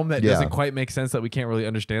realm that doesn't quite make sense that we can't really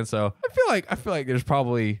understand. So I feel like there's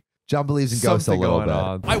probably John believes in ghosts a little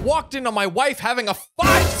bit. I walked in on my wife having a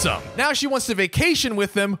fivesome. Now she wants to vacation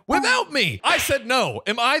with them without me. I said no.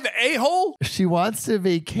 Am I the a-hole? She wants to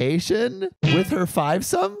vacation with her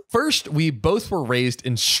fivesome? First, we both were raised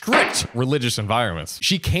in strict religious environments.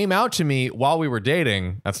 She came out to me while we were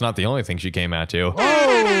dating. That's not the only thing she came out to.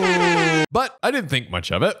 Oh. But I didn't think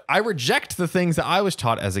much of it. I reject the things that I was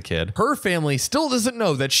taught as a kid. Her family still doesn't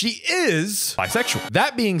know that she is bisexual.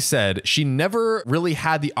 That being said, she never really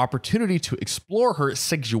had the opportunity to explore her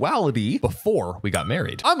sexuality before we got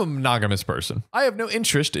married. I'm a monogamous person. I have no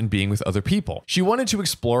interest in being with other people. She wanted to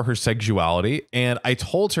explore her sexuality, and I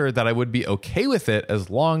told her that I would be okay with it as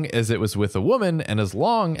long as it was with a woman and as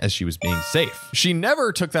long as she was being safe. She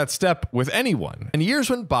never took that step with anyone, and years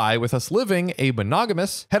went by with us living a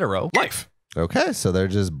monogamous hetero life. Okay, so they're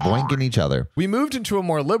just boinking each other. We moved into a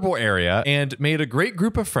more liberal area and made a great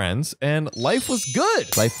group of friends, and life was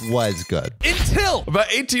good. Life was good. Until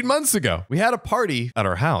about 18 months ago, we had a party at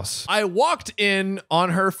our house. I walked in on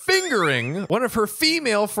her fingering one of her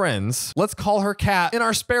female friends, let's call her Kat, in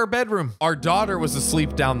our spare bedroom. Our daughter was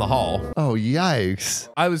asleep down the hall. Oh, yikes.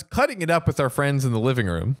 I was cutting it up with our friends in the living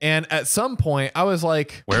room, and at some point, I was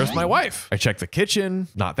like, where's my wife? I checked the kitchen,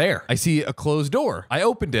 not there. I see a closed door. I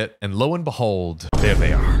opened it, and lo and behold, there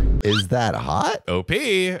they are. Is that hot? OP,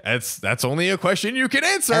 that's only a question you can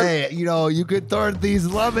answer. Hey, you could throw these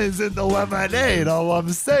lemons in the lemonade, all I'm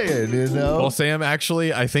saying, Well, Sam,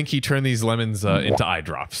 actually, I think he turned these lemons into eye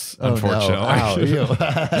drops, unfortunately. No. Ow,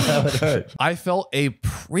 that would hurt. I felt a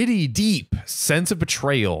pretty deep sense of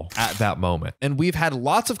betrayal at that moment. And we've had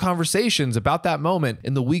lots of conversations about that moment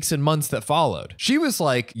in the weeks and months that followed. She was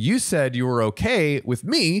like, you said you were okay with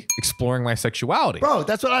me exploring my sexuality. Bro,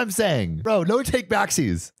 that's what I'm saying. Bro, no take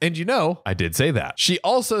backsies. And I did say that. She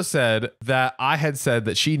also said that I had said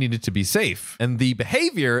that she needed to be safe, and the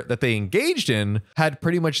behavior that they engaged in had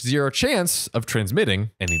pretty much zero chance of transmitting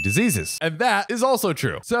any diseases. And that is also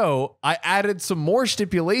true. So I added some more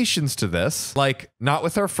stipulations to this, like not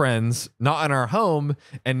with our friends, not in our home,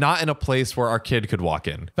 and not in a place where our kid could walk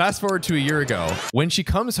in. Fast forward to a year ago, when she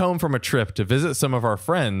comes home from a trip to visit some of our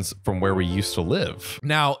friends from where we used to live.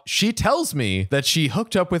 Now, she tells me that she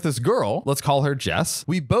hooked up with this girl, let's call her Jess.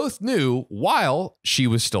 We both knew while she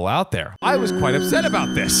was still out there. I was quite upset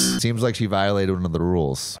about this. Seems like she violated one of the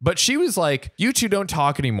rules. But she was like, you two don't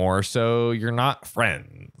talk anymore, so you're not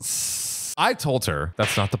friends. I told her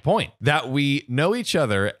that's not the point, that we know each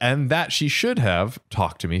other and that she should have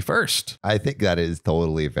talked to me first. I think that is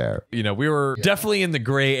totally fair. We were definitely in the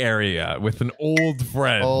gray area with an old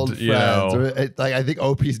friend. I think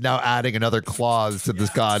OP's now adding another clause to this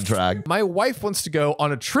contract. My wife wants to go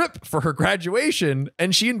on a trip for her graduation,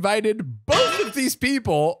 and she invited both of these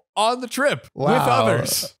people on the trip with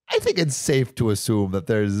others. I think it's safe to assume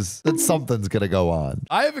that something's gonna go on.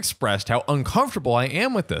 I have expressed how uncomfortable I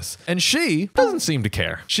am with this, and she doesn't seem to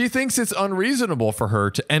care. She thinks it's unreasonable for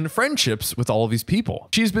her to end friendships with all of these people.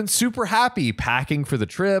 She's been super happy packing for the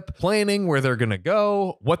trip, planning where they're gonna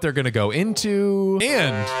go, what they're gonna go into,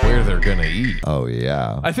 and where they're gonna eat. Oh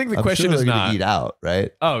yeah. I think the question is not eat out,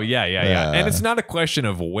 right? Oh yeah. And it's not a question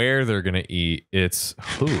of where they're gonna eat, it's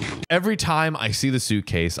who. Every time I see the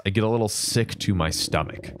suitcase, I get a little sick to my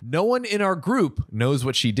stomach. No one in our group knows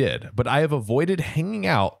what she did, but I have avoided hanging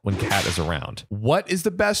out when Kat is around. What is the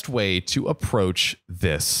best way to approach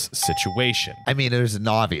this situation? I mean, there's an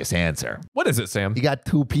obvious answer. What is it, Sam? You got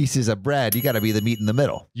 2 pieces of bread. You got to be the meat in the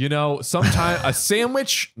middle. Sometimes a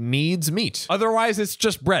sandwich needs meat. Otherwise, it's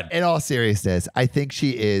just bread. In all seriousness, I think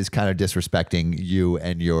she is kind of disrespecting you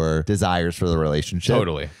and your desires for the relationship.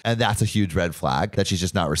 Totally. And that's a huge red flag that she's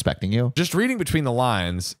just not respecting you. Just reading between the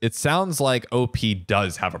lines, this, it sounds like OP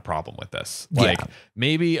does have a problem with this. Like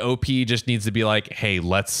maybe OP just needs to be like, hey,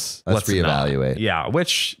 let's reevaluate. Yeah,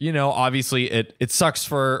 which, you know, obviously it sucks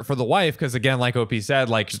for the wife because, again, like OP said,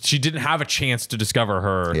 like she didn't have a chance to discover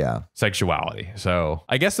her sexuality. So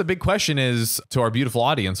I guess the big question is, to our beautiful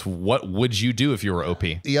audience, what would you do if you were OP?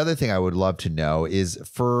 The other thing I would love to know is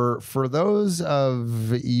for those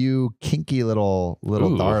of you kinky little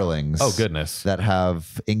darlings, oh goodness, that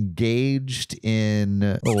have engaged in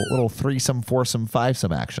little threesome, foursome,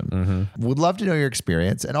 fivesome action, would love to know your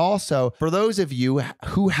experience. And also for those of you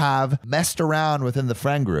who have messed around within the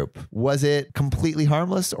friend group, was it completely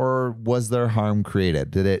harmless or was there harm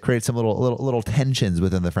created? Did it create some little tensions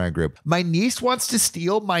within the friend group? My niece wants to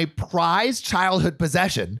steal my prized childhood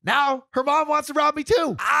possession. Now her mom wants to rob me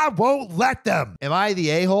too. I won't let them. Am I the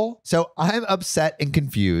a-hole? So I'm upset and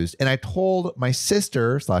confused, and I told my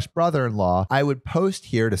sister / brother-in-law I would post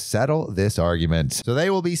here to settle this argument. So they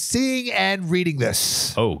will be seeing and reading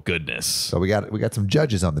this. Oh goodness. So we got some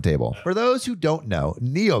judges on the table. For those who don't know,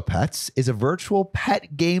 Neopets is a virtual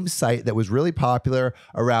pet game site that was really popular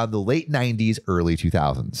around the late 90s, early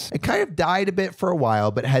 2000s. It kind of died a bit for a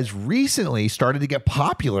while, but has recently started to get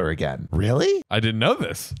popular again. Really? I didn't know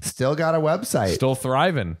this. Still got a website. Still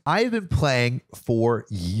thriving. I've been playing for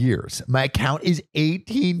years. My account is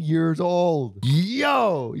 18 years old.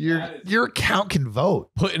 Yo, your account can vote.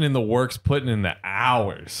 Putting in the works, putting in the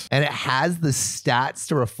hours. And it has the stats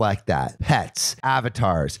to reflect that. Pets,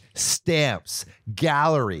 avatars, stamps,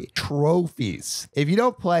 gallery, trophies. If you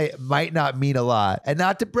don't play, it might not mean a lot. And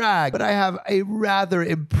not to brag, but I have a rather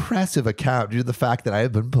impressive account due to the fact that I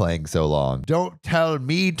have been playing so long. Don't tell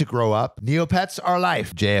me to grow up. Neopets are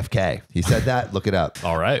life. JFK. He said that. Look it up.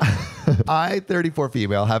 All right. I, 34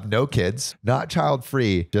 female, have no kids, not child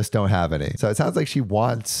free, just don't have any. So it sounds like she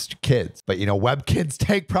wants kids, but you know, web kids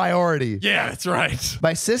take priority. Yeah, that's right.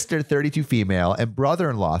 My sister, 32 female, and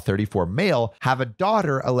brother-in-law, 34 male, have a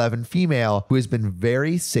daughter, 11 female, who has been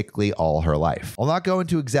very sickly all her life. I'll not go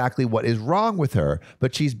into exactly what is wrong with her,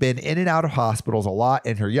 but she's been in and out of hospitals a lot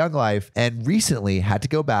in her young life and recently had to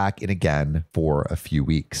go back in again for a few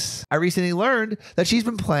weeks. I recently learned that she's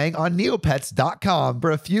been playing on neopets.com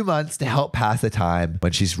for a few months to help pass the time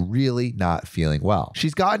when she's really not feeling well.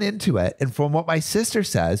 She's gotten into it, and from what my sister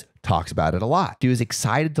says, talks about it a lot. She was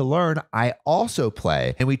excited to learn I also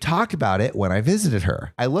play, and we talked about it when I visited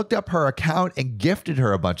her. I looked up her account and gifted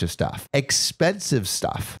her a bunch of stuff. Expensive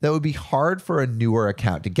stuff that would be hard for a newer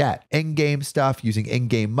account to get. In-game stuff using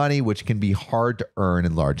in-game money, which can be hard to earn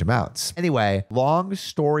in large amounts. Anyway, long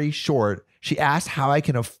story short, she asked how I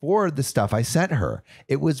can afford the stuff I sent her.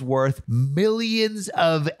 It was worth millions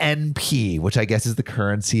of NP, which I guess is the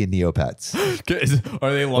currency in Neopets.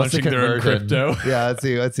 Are they launching their own crypto? Yeah,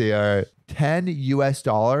 let's see. All right.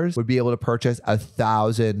 $10 would be able to purchase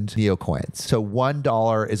 1,000 neocoins. So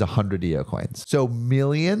 $1 is 100 neocoins. So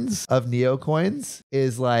millions of neocoins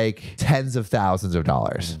is like tens of thousands of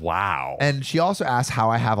dollars. Wow. And she also asked how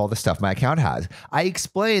I have all the stuff my account has. I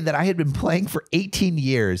explained that I had been playing for 18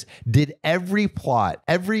 years, did every plot,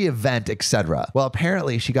 every event, etc. Well,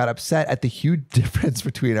 apparently she got upset at the huge difference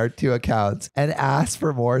between our two accounts and asked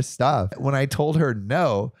for more stuff. When I told her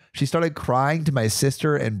no, she started crying to my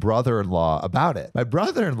sister and brother-in-law about it. My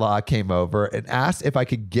brother-in-law came over and asked if I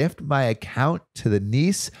could gift my account to the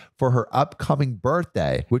niece for her upcoming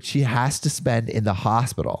birthday, which she has to spend in the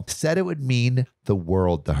hospital. Said it would mean the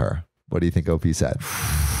world to her. What do you think OP said?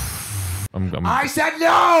 I said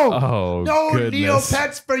no! Oh, no goodness.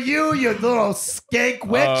 Neopets for you, you little skank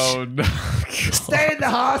witch. Oh, no. Stay in the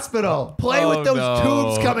hospital. Play with those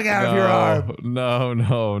tubes coming out of your arm.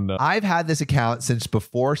 No. I've had this account since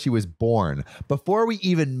before she was born, before we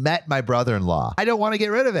even met my brother-in-law. I don't want to get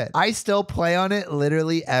rid of it. I still play on it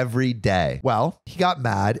literally every day. Well, he got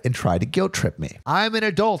mad and tried to guilt trip me. I'm an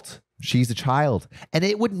adult. She's a child, and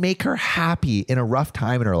it would make her happy in a rough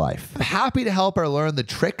time in her life. I'm happy to help her learn the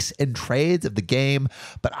tricks and trades of the game,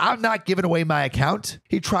 but I'm not giving away my account.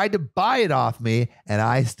 He tried to buy it off me, and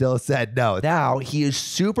I still said no. Now he is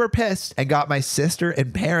super pissed and got my sister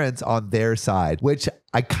and parents on their side, which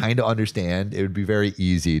I kind of understand. It would be very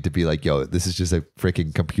easy to be like, yo, this is just a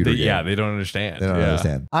freaking computer game. Yeah, they don't understand. They don't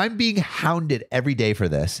understand. I'm being hounded every day for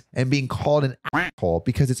this and being called an asshole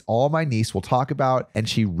because it's all my niece will talk about and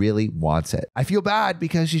she really wants it. I feel bad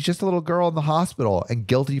because she's just a little girl in the hospital and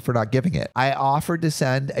guilty for not giving it. I offered to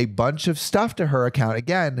send a bunch of stuff to her account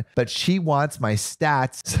again, but she wants my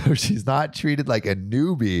stats so she's not treated like a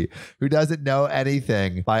newbie who doesn't know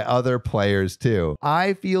anything by other players too.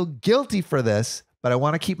 I feel guilty for this, but I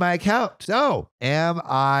want to keep my account. So, am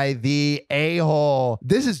I the a-hole?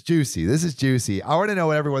 This is juicy. This is juicy. I want to know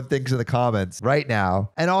what everyone thinks in the comments right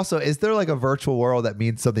now. And also, is there like a virtual world that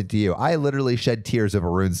means something to you? I literally shed tears over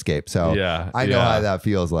RuneScape, so I know how that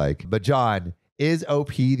feels like. But John, is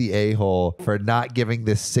OP the a-hole for not giving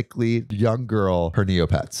this sickly young girl her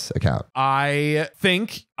Neopets account? I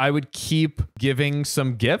think I would keep giving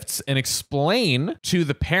some gifts and explain to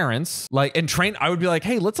the parents, like, and train. I would be like,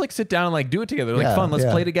 hey, let's like sit down and like do it together. Like fun. Let's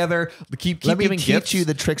play together. Keep Let me giving teach gifts. you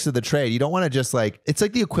the tricks of the trade. You don't want to just like, it's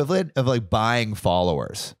like the equivalent of like buying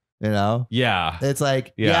followers, you know? Yeah. It's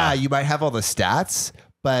like, you might have all the stats,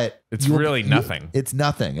 but it's really nothing. It's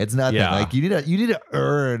nothing. It's nothing. Yeah. Like you need to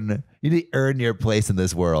earn your place in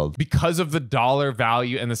this world. Because of the dollar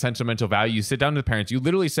value and the sentimental value, you sit down to the parents, you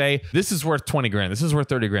literally say, this is worth 20 grand. This is worth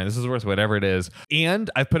 30 grand. This is worth whatever it is. And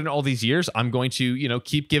I've put in all these years. I'm going to,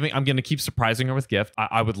 keep giving. I'm going to keep surprising her with gifts.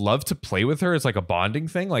 I would love to play with her. It's like a bonding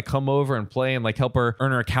thing, like come over and play and like help her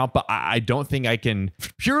earn her account. But I don't think I can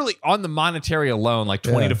purely on the monetary alone, like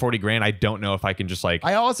 20 to 40 grand. I don't know if I can just like.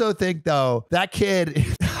 I also think though, that kid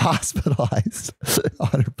hospitalized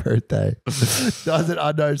on her birthday doesn't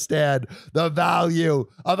understand the value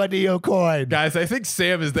of a neocoin. Guys, I think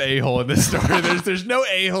Sam is the a-hole in this story. There's no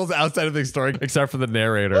a-holes outside of the story except for the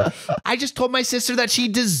narrator. I just told my sister that she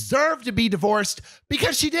deserved to be divorced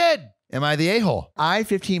because she did. Am I the a-hole? I,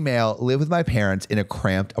 15 male, live with my parents in a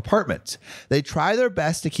cramped apartment. They try their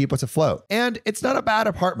best to keep us afloat, and it's not a bad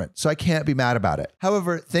apartment, so I can't be mad about it.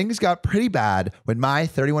 However, things got pretty bad when my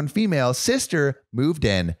 31 female sister moved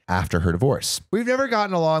in after her divorce. We've never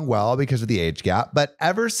gotten along well because of the age gap, but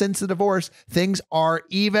ever since the divorce, things are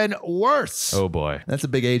even worse. Oh boy. That's a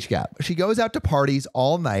big age gap. She goes out to parties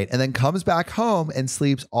all night and then comes back home and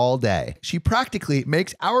sleeps all day. She practically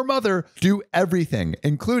makes our mother do everything,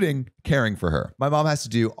 including caring for her. My mom has to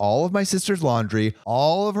do all of my sister's laundry,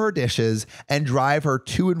 all of her dishes, and drive her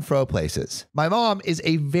to and fro places. My mom is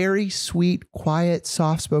a very sweet, quiet,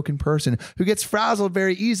 soft-spoken person who gets frazzled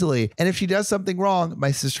very easily. And if she does something wrong, my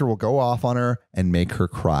sister will go off on her and make her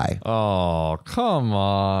cry. Oh, come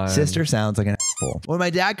on. Sister sounds like an asshole. When my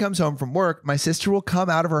dad comes home from work, my sister will come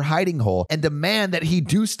out of her hiding hole and demand that he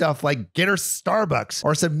do stuff like get her Starbucks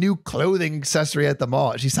or some new clothing accessory at the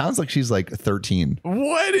mall. She sounds like she's like 13.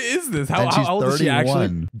 What is this? How old 31. is she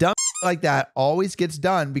actually? Dumb like that always gets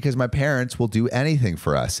done because my parents will do anything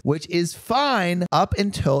for us, which is fine up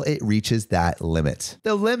until it reaches that limit.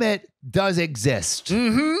 The limit does exist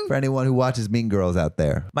for anyone who watches Mean Girls out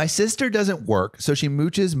there. My sister doesn't work, so she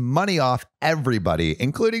mooches money off everybody,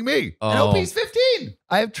 including me. And OP's 15.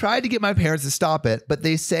 I have tried to get my parents to stop it, but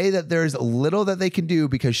they say that there's little that they can do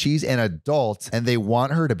because she's an adult and they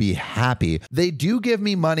want her to be happy. They do give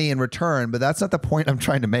me money in return, but that's not the point I'm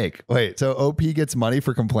trying to make. Wait, so OP gets money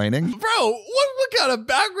for complaining? Bro, what kind of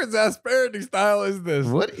backwards ass parenting style is this?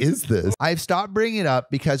 What is this? I've stopped bringing it up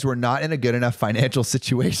because we're not in a good enough financial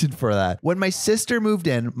situation for that. When my sister moved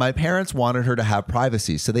in, my parents wanted her to have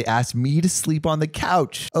privacy, so they asked me to sleep on the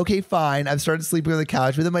couch. Okay, fine. I've started sleeping on the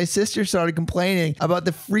couch, but then my sister started complaining about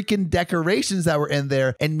the freaking decorations that were in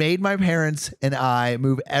there and made my parents and I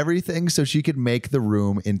move everything so she could make the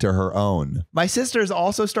room into her own. My sisters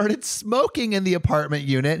also started smoking in the apartment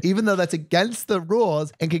unit, even though that's against the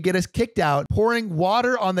rules and could get us kicked out, pouring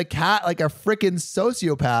water on the cat like a freaking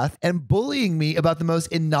sociopath, and bullying me about the most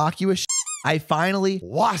innocuous shit. I finally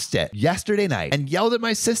lost it yesterday night and yelled at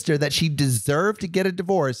my sister that she deserved to get a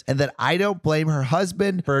divorce and that I don't blame her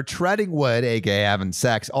husband for treading wood, aka having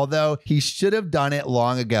sex, although he should have done it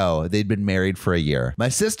long ago. They'd been married for a year. My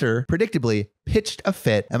sister, predictably, pitched a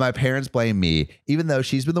fit and my parents blame me, even though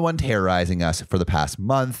she's been the one terrorizing us for the past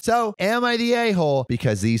month. So am I the a-hole?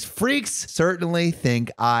 Because these freaks certainly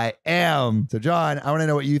think I am. So John, I want to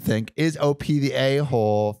know what you think. Is OP the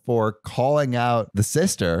a-hole for calling out the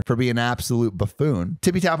sister for being an absolute buffoon?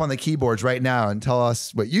 Tippy tap on the keyboards right now and tell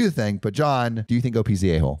us what you think. But John, do you think OP's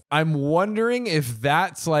the a-hole? I'm wondering if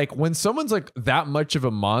that's like when someone's like that much of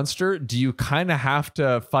a monster, do you kind of have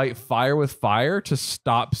to fight fire with fire to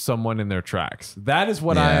stop someone in their tracks? That is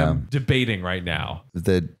what I am debating right now.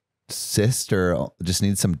 The sister just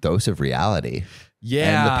needs some dose of reality.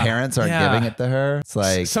 Yeah. And the parents aren't giving it to her. It's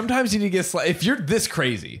like sometimes you need to get if you're this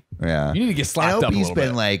crazy, you need to get slapped up a little bit. He's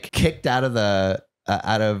been like kicked out of the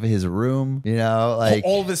out of his room, like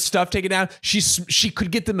all this stuff taken down. She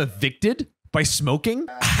could get them evicted by smoking,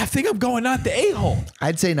 I think I'm going not the a-hole.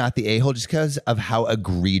 I'd say not the a-hole just because of how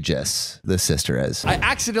egregious the sister is. I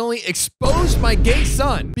accidentally exposed my gay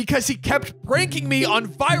son because he kept pranking me on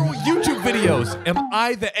viral YouTube videos. Am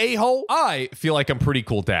I the a-hole? I feel like I'm pretty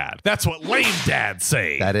cool dad. That's what lame dads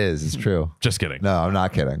say. That is, it's true. Just kidding. No, I'm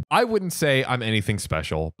not kidding. I wouldn't say I'm anything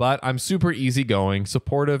special, but I'm super easygoing,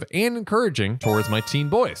 supportive, and encouraging towards my teen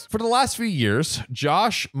boys. For the last few years,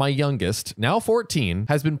 Josh, my youngest, now 14,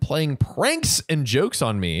 has been playing pranks and jokes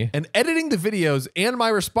on me and editing the videos and my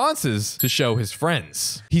responses to show his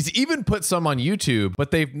friends. He's even put some on YouTube, but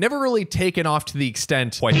they've never really taken off to the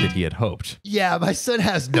extent quite that he had hoped. Yeah, my son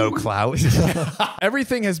has no clout.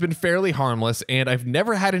 Everything has been fairly harmless, and I've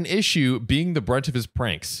never had an issue being the brunt of his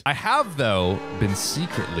pranks. I have, though, been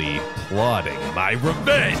secretly plotting my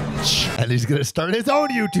revenge. And he's going to start his own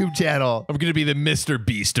YouTube channel. I'm going to be the Mr.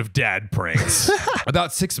 Beast of dad pranks.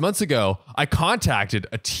 About 6 months ago, I contacted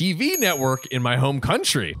a TV network in my home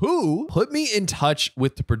country who put me in touch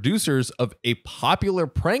with the producers of a popular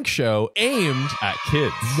prank show aimed at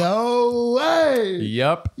kids. No way.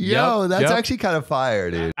 Yep. Yo, that's actually kind of fire,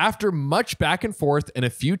 dude. After much back and forth and a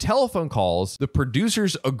few telephone calls, the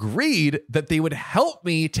producers agreed that they would help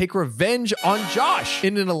me take revenge on Josh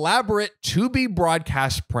in an elaborate to-be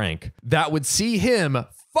broadcast prank that would see him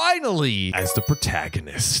finally as the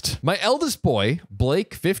protagonist. My eldest boy,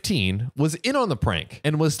 Blake, 15, was in on the prank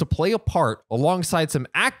and was to play a part alongside some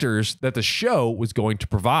actors that the show was going to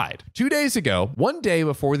provide. 2 days ago, one day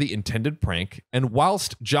before the intended prank, and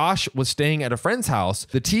whilst Josh was staying at a friend's house,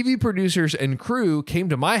 the TV producers and crew came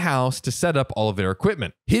to my house to set up all of their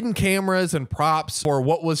equipment. Hidden cameras and props for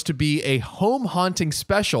what was to be a home haunting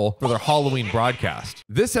special for their Halloween broadcast.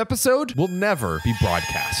 This episode will never be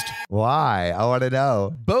broadcast. Why? I want to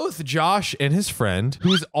know. Both Josh and his friend,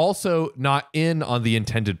 who's also not in on the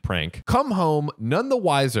intended prank, come home none the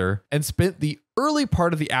wiser and spent the early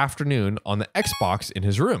part of the afternoon on the Xbox in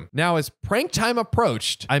his room. Now, as prank time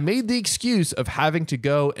approached, I made the excuse of having to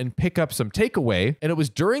go and pick up some takeaway, and it was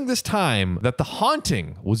during this time that the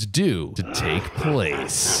haunting was due to take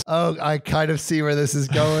place. Oh, I kind of see where this is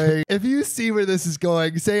going. If you see where this is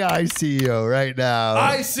going, say I see you right now.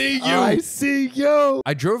 I see you. I see you.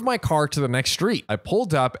 I drove my car to the next street. I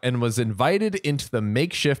pulled up and was invited into the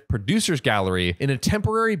makeshift producers gallery in a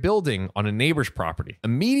temporary building on a neighbor's property.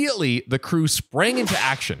 Immediately, the crew sprang into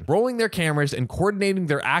action, rolling their cameras and coordinating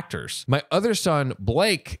their actors, my other son,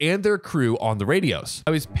 Blake, and their crew on the radios.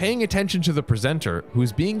 I was paying attention to the presenter, who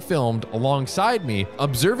was being filmed alongside me,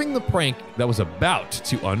 observing the prank that was about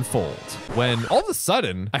to unfold, when all of a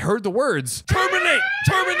sudden, I heard the words, "Terminate!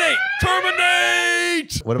 Terminate!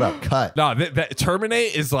 Terminate!" What about cut? No, that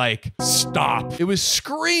terminate is like, stop. It was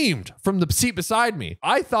screamed from the seat beside me.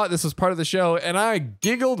 I thought this was part of the show, and I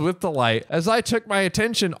giggled with delight as I took my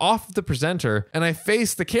attention off of the presenter and I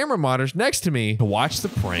faced the camera monitors next to me to watch the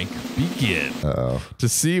prank begin. To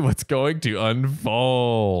see what's going to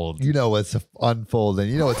unfold. You know what's unfolding.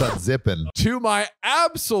 You know what's unzipping. To my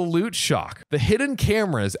absolute shock, the hidden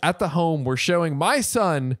cameras at the home were showing my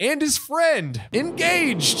son and his friend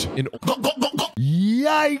engaged in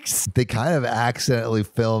Yikes. They kind of accidentally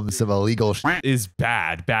filmed some illegal shit. Is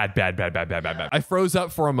bad. I froze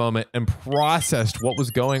up for a moment and processed what was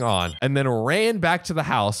going on, and then ran back to the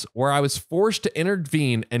house where I was forced to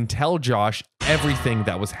intervene and tell Josh everything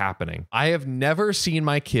that was happening. I have never seen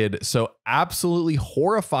my kid so absolutely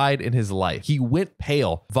horrified in his life. He went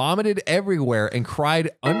pale, vomited everywhere, and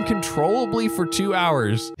cried uncontrollably for 2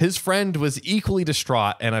 hours. His friend was equally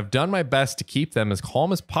distraught, and I've done my best to keep them as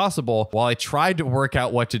calm as possible while I tried to work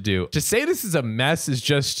out what to do. To say this is a mess is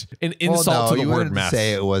just an insult to the word mess. You wouldn't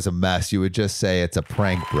say it was a mess. You would just say it's a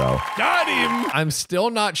prank, bro. Got him! I'm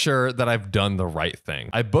still not sure that I've done the right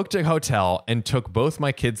thing. I booked a hotel and took both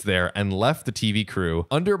my kids there and left the TV crew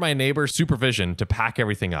under my neighbor's supervision to pack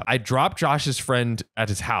everything up. I dropped Josh's friend at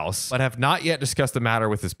his house, but have not yet discussed the matter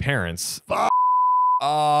with his parents.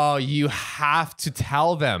 Oh, you have to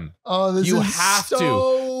tell them. Oh, this is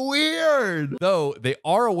so weird. Though they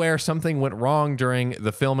are aware something went wrong during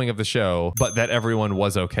the filming of the show, but that everyone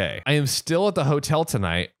was okay. I am still at the hotel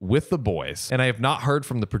tonight with the boys, and I have not heard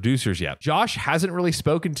from the producers yet. Josh hasn't really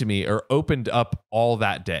spoken to me or opened up all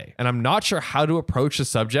that day, and I'm not sure how to approach the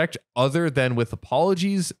subject other than with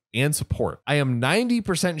apologies and support. I am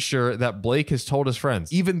 90% sure that Blake has told his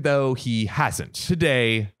friends, even though he hasn't.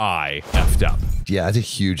 Today, I effed up. Yeah, it's a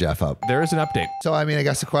huge F up. There is an update. So, I mean, I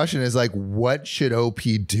guess the question is like, what should OP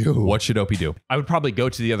do? What should OP do? I would probably go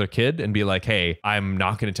to the other kid and be like, hey, I'm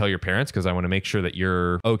not going to tell your parents because I want to make sure that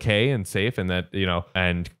you're okay and safe and that, you know,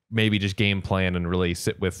 and maybe just game plan and really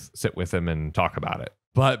sit with him and talk about it.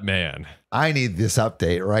 But man, I need this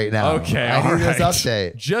update right now. Okay, I need this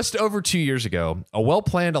right. update. Just over 2 years ago, a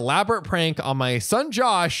well-planned elaborate prank on my son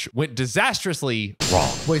Josh went disastrously wrong.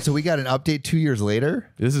 Wait, so we got an update 2 years later?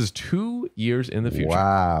 This is 2 years in the future.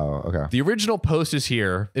 Wow. Okay. The original post is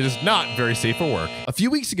here. It is not very safe for work. A few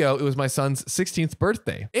weeks ago, it was my son's 16th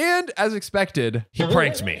birthday. And as expected, he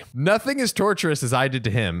pranked me. Nothing as torturous as I did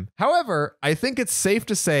to him. However, I think it's safe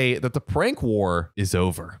to say that the prank war is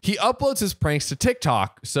over. He uploads his pranks to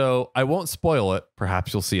TikTok, so I won't spoil it.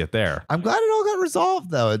 Perhaps you'll see it there. I'm glad it all got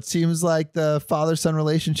resolved, though. It seems like the father-son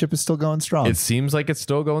relationship is still going strong. It seems like it's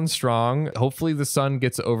still going strong. Hopefully the son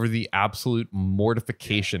gets over the absolute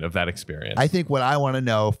mortification of that experience. I think what I want to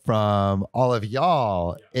know from all of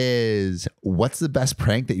y'all is what's the best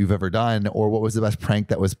prank that you've ever done, or what was the best prank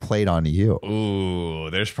that was played on you?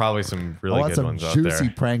 Ooh, there's probably some really good ones out there. there. Juicy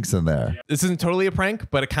pranks in there. This isn't totally a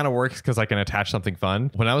prank, but it kind of works because I can attach something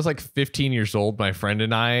fun. When I was like 15 years old, my friend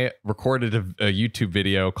and I recorded a YouTube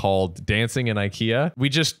video called Dancing in IKEA. We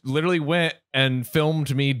just literally went and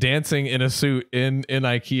filmed me dancing in a suit in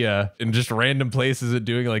IKEA in just random places and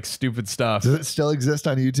doing like stupid stuff. Does it still exist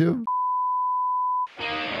on YouTube?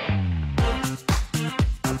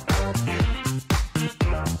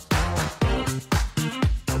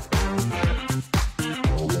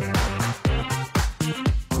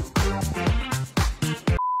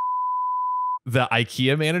 The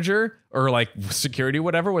IKEA manager or like security,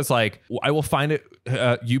 whatever, was like, I will find it,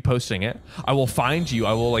 you posting it. I will find you.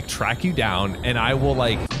 I will like track you down and I will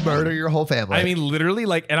like murder your whole family. I mean, literally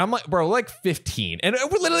like, and I'm like, bro, like 15. And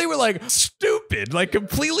we're like stupid, like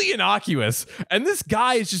completely innocuous. And this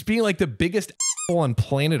guy is just being like the biggest on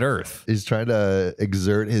planet Earth. He's trying to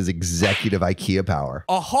exert his executive IKEA power.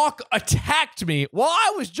 A hawk attacked me while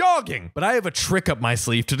I was jogging, but I have a trick up my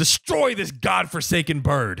sleeve to destroy this godforsaken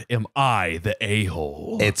bird. Am I the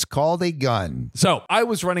a-hole? It's called a gun. So I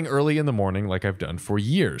was running early in the morning like I've done for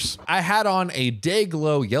years. I had on a day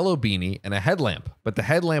glow yellow beanie and a headlamp, but the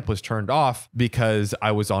headlamp was turned off because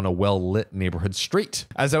I was on a well-lit neighborhood street.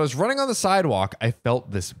 As I was running on the sidewalk, I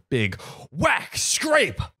felt this big whack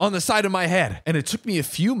scrape on the side of my head, and it took me a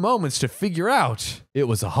few moments to figure out it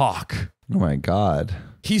was a hawk. Oh my God.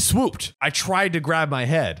 He swooped. I tried to grab my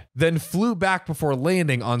head, then flew back before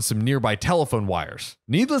landing on some nearby telephone wires.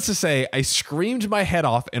 Needless to say, I screamed my head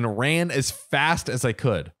off and ran as fast as I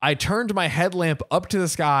could. I turned my headlamp up to the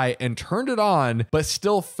sky and turned it on, but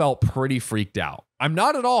still felt pretty freaked out. I'm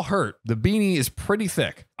not at all hurt. The beanie is pretty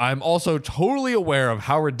thick. I'm also totally aware of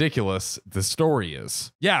how ridiculous the story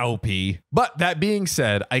is. Yeah, OP. But that being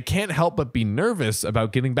said, I can't help but be nervous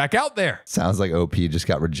about getting back out there. Sounds like OP just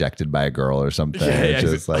got rejected by a girl or something. It's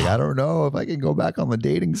just like, I don't know if I can go back on the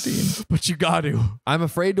dating scene. But you got to. I'm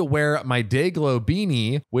afraid to wear my Dayglow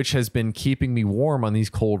beanie, which has been keeping me warm on these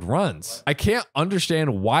cold runs. I can't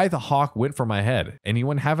understand why the hawk went for my head.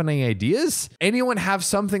 Anyone have any ideas? Anyone have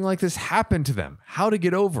something like this happen to them? How to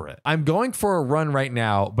get over it? I'm going for a run right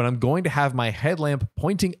now, but I'm going to have my headlamp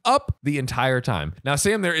pointing up the entire time. Now,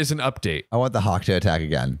 Sam, there is an update. I want the hawk to attack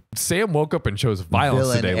again. Sam woke up and chose violence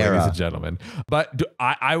Villain today, era. ladies and gentlemen. But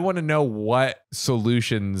I want to know what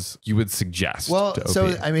solutions you would suggest. Well, to so,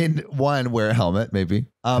 OP. I mean, one, wear a helmet, maybe.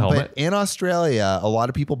 Helmet. But in Australia, a lot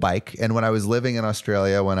of people bike. And when I was living in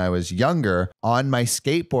Australia, when I was younger, on my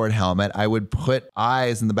skateboard helmet, I would put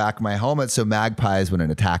eyes in the back of my helmet so magpies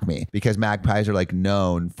wouldn't attack me, because magpies are like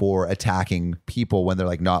known for attacking people when they're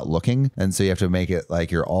like not looking. And so you have to make it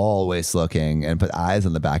like you're always looking and put eyes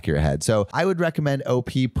on the back of your head. So I would recommend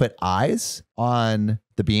OP put eyes on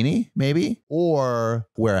the beanie, maybe, or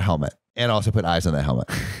wear a helmet. And also put eyes on the helmet.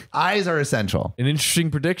 Eyes are essential. An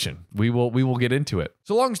interesting prediction. We will get into it.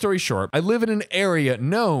 So long story short, I live in an area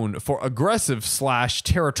known for aggressive /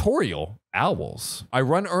 territorial owls. I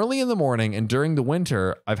run early in the morning, and during the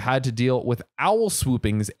winter, I've had to deal with owl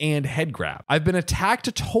swoopings and head grab. I've been attacked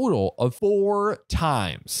a total of 4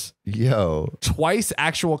 times. Yo. Twice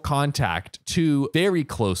actual contact, 2 very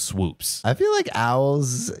close swoops. I feel like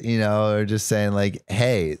owls, are just saying like,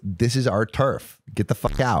 hey, this is our turf. Get the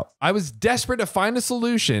fuck out. I was desperate to find a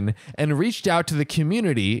solution and reached out to the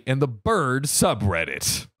community and the bird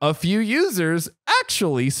subreddit. A few users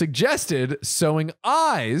actually suggested sewing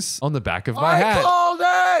eyes on the back of my hat.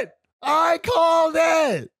 I called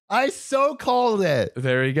it. I so called it.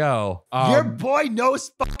 There you go. Your boy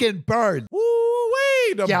knows fucking birds.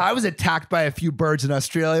 Wait. Yeah, I was attacked by a few birds in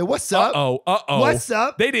Australia. What's up? Uh-oh. What's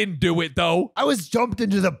up? They didn't do it, though. I was jumped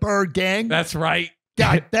into the bird gang. That's right.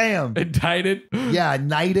 God damn. Indicted. Yeah,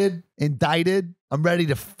 indicted. I'm ready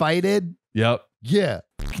to fight it. Yep. Yeah.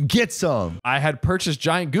 Get some. I had purchased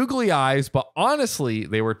giant googly eyes, but honestly,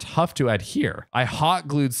 they were tough to adhere. I hot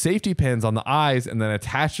glued safety pins on the eyes and then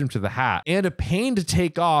attached them to the hat, and a pain to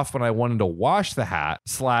take off when I wanted to wash the hat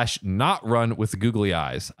 / not run with the googly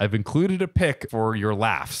eyes. I've included a pic for your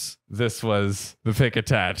laughs. This was the pic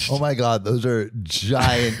attached. Oh my God, those are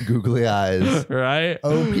giant googly eyes. Right?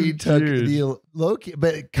 OP took the low-key,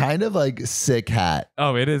 but kind of like sick hat.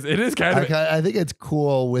 Oh, it is kind of. I think it's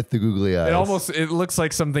cool with the googly eyes. It looks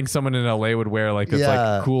like something someone in LA would wear, like it's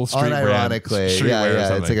like cool street brand. Unironically,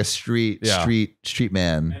 yeah. It's like a street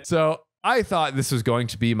man. So I thought this was going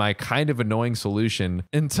to be my kind of annoying solution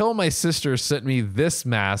until my sister sent me this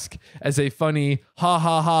mask as a funny, ha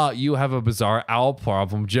ha ha, you have a bizarre owl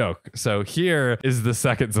problem joke. So here is the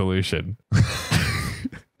second solution.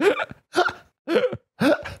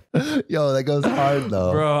 Yo, that goes hard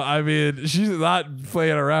though. Bro, I mean, she's not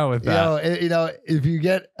playing around with that. You know, if you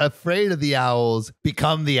get afraid of the owls,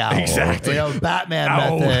 become the owl. Exactly. You know,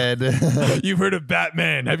 Batman method. You've heard of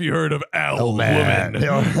Batman. Have you heard of Owl Woman?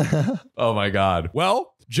 Oh my God.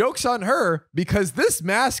 Well, joke's on her, because this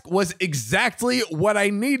mask was exactly what I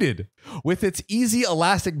needed. With its easy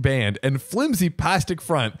elastic band and flimsy plastic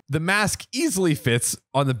front, the mask easily fits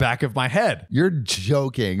on the back of my head. You're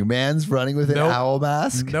joking. Man's running with an owl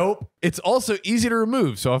mask? Nope. It's also easy to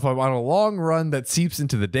remove. So if I'm on a long run that seeps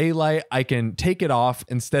into the daylight, I can take it off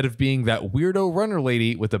instead of being that weirdo runner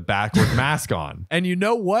lady with a backward mask on. And you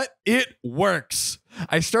know what? It works.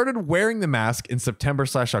 I started wearing the mask in September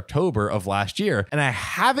 / October of last year, and I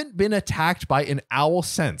haven't been attacked by an owl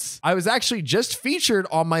since. I was actually just featured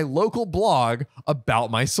on my local blog about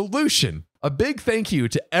my solution. A big thank you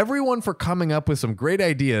to everyone for coming up with some great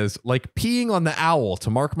ideas, like peeing on the owl to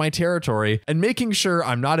mark my territory and making sure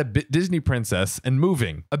I'm not a Disney princess and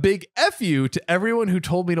moving. A big F you to everyone who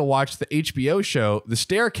told me to watch the HBO show The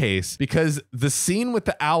Staircase, because the scene with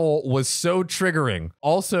the owl was so triggering.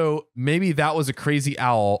 Also, maybe that was a crazy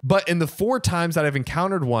owl, but in the 4 times that I've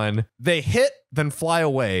encountered one, they hit, then fly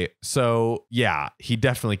away. So yeah, he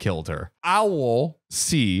definitely killed her. I will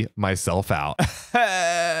see myself out.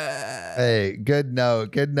 Hey, good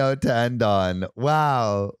note to end on.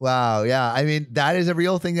 Wow. Yeah, I mean, that is a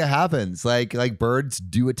real thing that happens. Like birds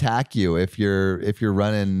do attack you if you're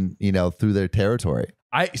running, you know, through their territory.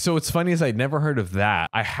 So what's funny is I'd never heard of that.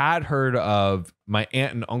 I had heard of my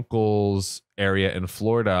aunt and uncle's area in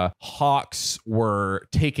Florida. Hawks were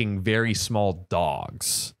taking very small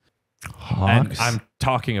dogs. Hawks? And I'm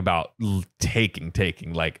talking about taking,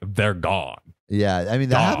 like they're gone. Yeah, I mean,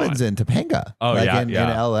 that happens in Topanga. Oh, like yeah, in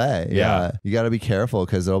LA. Yeah. You got to be careful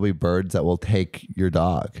because there'll be birds that will take your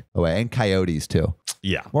dog away, and coyotes too.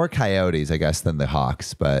 Yeah. More coyotes, I guess, than the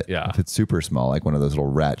hawks. But if it's super small, like one of those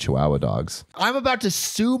little rat chihuahua dogs. I'm about to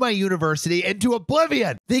sue my university into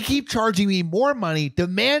oblivion. They keep charging me more money,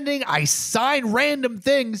 demanding I sign random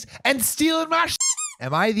things and stealing my shit.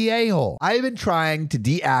 Am I the a-hole? I've been trying to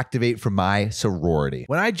deactivate from my sorority.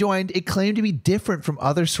 When I joined, it claimed to be different from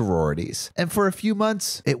other sororities. And for a few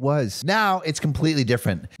months, it was. Now, it's completely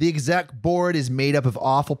different. The exec board is made up of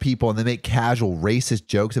awful people, and they make casual racist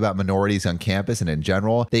jokes about minorities on campus and in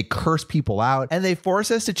general. They curse people out, and they force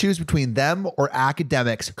us to choose between them or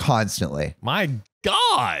academics constantly. My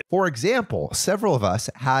God. For example, several of us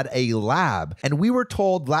had a lab, and we were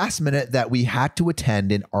told last minute that we had to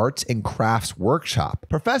attend an arts and crafts workshop.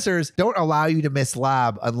 Professors don't allow you to miss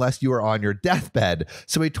lab unless you are on your deathbed,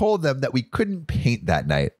 so we told them that we couldn't paint that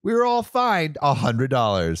night. We were all fined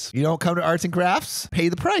 $100. You don't come to arts and crafts? Pay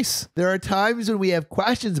the price. There are times when we have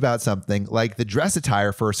questions about something, like the dress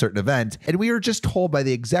attire for a certain event, and we are just told by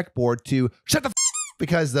the exec board to shut the f***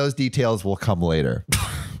 because those details will come later.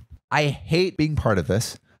 I hate being part of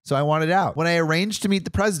this, so I wanted out. When I arranged to meet the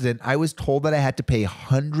president, I was told that I had to pay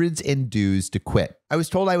hundreds in dues to quit. I was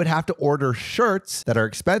told I would have to order shirts that are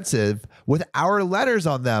expensive with our letters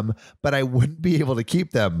on them, but I wouldn't be able to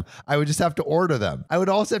keep them. I would just have to order them. I would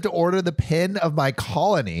also have to order the pin of my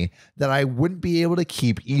colony that I wouldn't be able to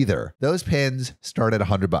keep either. Those pins start at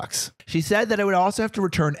 $100. She said that I would also have to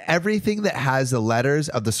return everything that has the letters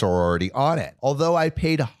of the sorority on it, although I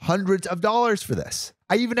paid hundreds of dollars for this.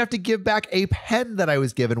 I even have to give back a pen that I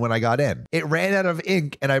was given when I got in. It ran out of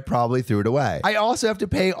ink and I probably threw it away. I also have to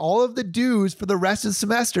pay all of the dues for the rest of the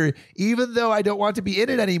semester, even though I don't want to be in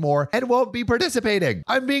it anymore and won't be participating.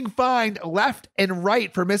 I'm being fined left and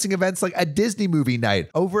right for missing events like a Disney movie night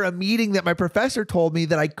over a meeting that my professor told me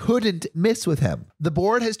that I couldn't miss with him. The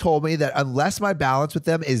board has told me that unless my balance with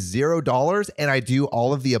them is $0 and I do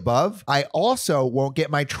all of the above, I also won't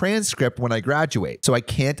get my transcript when I graduate, so I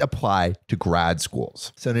can't apply to grad schools.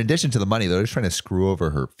 nationals. So in addition to the money, they're just trying to screw over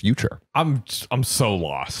her future. I'm so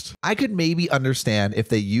lost. I could maybe understand if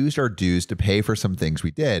they used our dues to pay for some things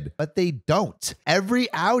we did, but they don't.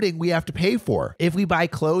 Every outing we have to pay for. If we buy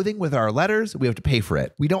clothing with our letters, we have to pay for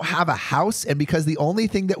it. We don't have a house, and because the only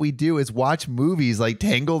thing that we do is watch movies like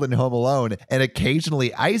Tangled and Home Alone and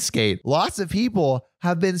occasionally ice skate, lots of people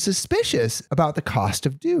have been suspicious about the cost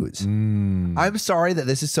of dues. I'm sorry that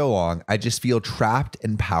this is so long. I just feel trapped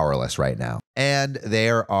and powerless right now. And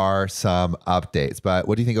there are some updates, but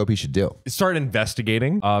what do you think OP should do? Start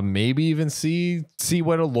investigating. Maybe even see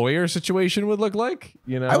what a lawyer situation would look like.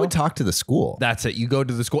 You know, I would talk to the school. That's it. You go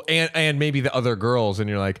to the school and maybe the other girls, and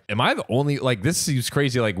you're like, am I the only, like, this seems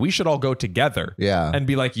crazy. Like, we should all go together. Yeah. And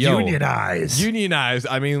be like, yo, Unionize.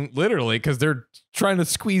 I mean, literally, because they're trying to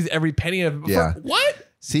squeeze every penny of what?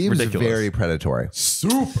 Seems ridiculous. Very predatory.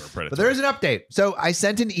 Super predatory. But there is an update. So I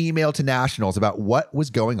sent an email to nationals about what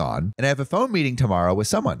was going on, and I have a phone meeting tomorrow with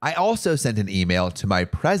someone. I also sent an email to my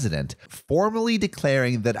president formally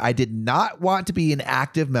declaring that I did not want to be an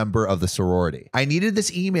active member of the sorority. I needed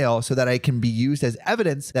this email so that I can be used as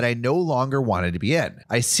evidence that I no longer wanted to be in.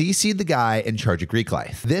 I CC'd the guy in charge of Greek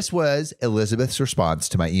life. This was Elizabeth's response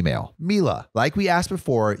to my email. Mila, like we asked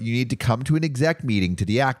before, you need to come to an exec meeting to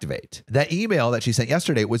deactivate. That email that she sent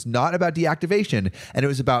yesterday was not about deactivation, and it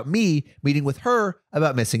was about me meeting with her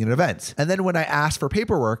about missing an event. And then when I asked for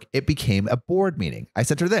paperwork, it became a board meeting. I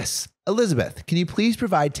sent her this. Elizabeth, can you please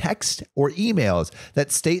provide text or emails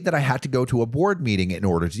that state that I had to go to a board meeting in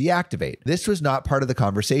order to deactivate? This was not part of the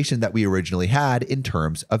conversation that we originally had in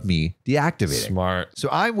terms of me deactivating. Smart. So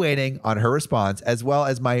I'm waiting on her response as well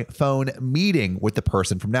as my phone meeting with the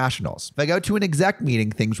person from Nationals. If I go to an exec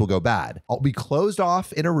meeting, things will go bad. I'll be closed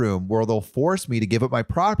off in a room where they'll force me to give up my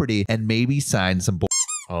property and maybe sign some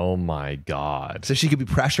Oh my God. So she could be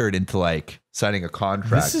pressured into like signing a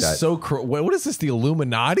contract. This is so what is this, the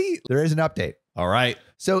Illuminati? There is an update. All right.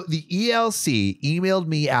 So the ELC emailed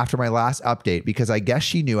me after my last update because I guess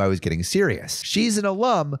she knew I was getting serious. She's an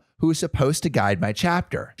alum who is supposed to guide my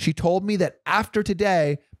chapter. She told me that after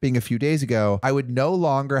today, being a few days ago, I would no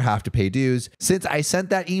longer have to pay dues since I sent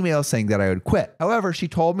that email saying that I would quit. However, she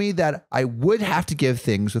told me that I would have to give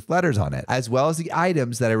things with letters on it, as well as the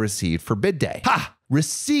items that I received for bid day. Ha!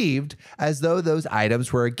 Received as though those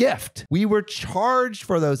items were a gift. We were charged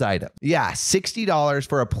for those items. Yeah, $60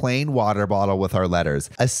 for a plain water bottle with our letters,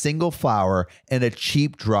 a single flower, and a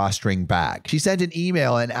cheap drawstring bag. She sent an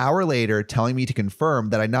email an hour later telling me to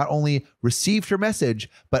confirm that I not only received her message,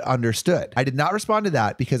 but understood. I did not respond to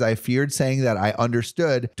that because I feared saying that I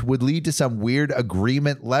understood would lead to some weird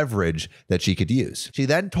agreement leverage that she could use. She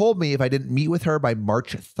then told me if I didn't meet with her by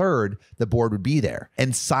March 3rd, the board would be there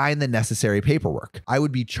and sign the necessary paperwork. I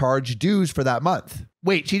would be charged dues for that month.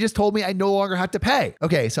 Wait, she just told me I no longer had to pay.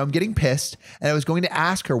 Okay, so I'm getting pissed, and I was going to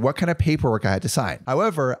ask her what kind of paperwork I had to sign.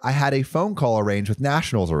 However, I had a phone call arranged with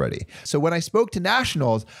Nationals already. So when I spoke to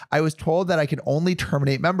Nationals, I was told that I could only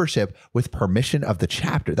terminate membership with permission of the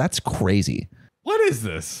chapter. That's crazy. What is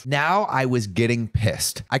this? Now I was getting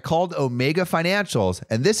pissed. I called Omega Financials,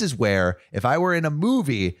 and this is where, if I were in a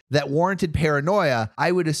movie that warranted paranoia,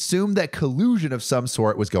 I would assume that collusion of some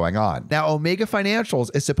sort was going on. Now, Omega Financials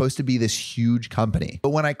is supposed to be this huge company, but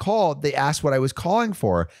when I called, they asked what I was calling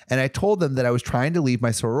for, and I told them that I was trying to leave my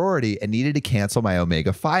sorority and needed to cancel my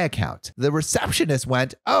Omega Phi account. The receptionist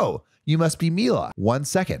went, "Oh, you must be Mila. 1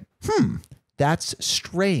 second. That's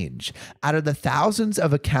strange. Out of the thousands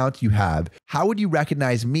of accounts you have, how would you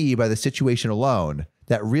recognize me by the situation alone?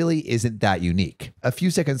 That really isn't that unique." A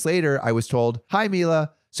few seconds later, I was told, "Hi,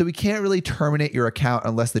 Mila. So we can't really terminate your account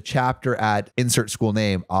unless the chapter at insert school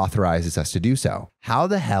name authorizes us to do so." How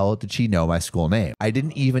the hell did she know my school name? I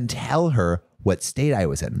didn't even tell her what state I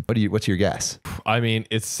was in. What's your guess? I mean,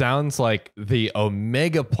 it sounds like the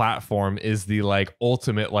Omega platform is the like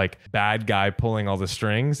ultimate like bad guy pulling all the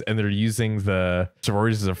strings, and they're using the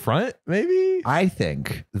sororities as a front, maybe? I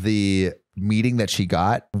think the meeting that she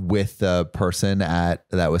got with the person that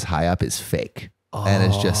was high up is fake. And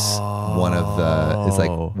it's just one of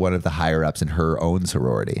the higher ups in her own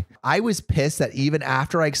sorority. I was pissed that even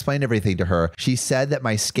after I explained everything to her, she said that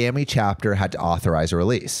my scammy chapter had to authorize a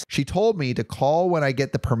release. She told me to call when I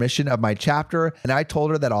get the permission of my chapter, and I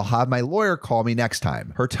told her that I'll have my lawyer call me next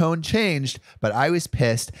time. Her tone changed, but I was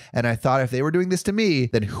pissed, and I thought if they were doing this to me,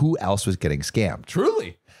 then who else was getting scammed?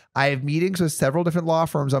 Truly. I have meetings with several different law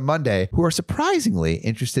firms on Monday who are surprisingly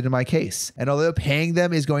interested in my case. And although paying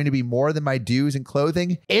them is going to be more than my dues and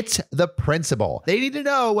clothing, it's the principle. They need to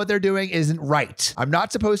know what they're doing isn't right. I'm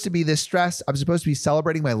not supposed to be this stressed. I'm supposed to be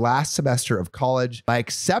celebrating my last semester of college, my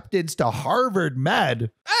acceptance to Harvard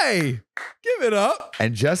Med. Hey, give it up.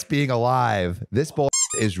 And just being alive. This bull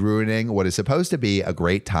is ruining what is supposed to be a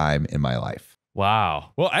great time in my life.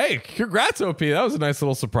 Wow. Well, hey, congrats, OP. That was a nice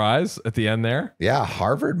little surprise at the end there. Yeah,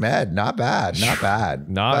 Harvard Med. Not bad. Not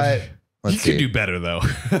bad. You could do better, though.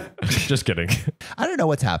 Just kidding. I don't know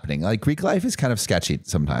what's happening. Like, Greek life is kind of sketchy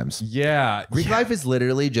sometimes. Yeah. Greek life is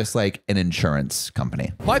literally just like an insurance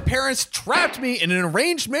company. My parents trapped me in an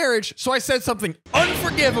arranged marriage, so I said something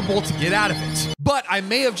unforgivable to get out of it. But I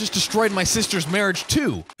may have just destroyed my sister's marriage,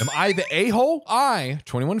 too. Am I the a-hole? I,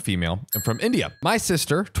 21 female, am from India. My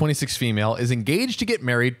sister, 26 female, is engaged to get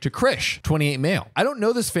married to Krish, 28 male. I don't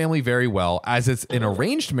know this family very well, as it's an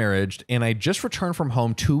arranged marriage, and I just returned from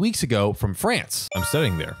home 2 weeks ago from France. I'm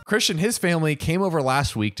studying there. Krish and his family came over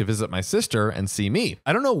last week to visit my sister and see me.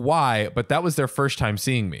 I don't know why, but that was their first time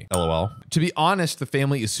seeing me. LOL. To be honest, the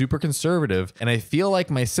family is super conservative, and I feel like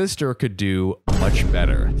my sister could do much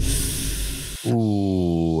better.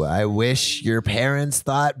 Ooh, I wish your parents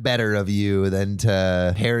thought better of you than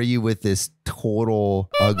to pair you with this total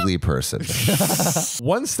ugly person.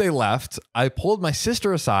 Once they left, I pulled my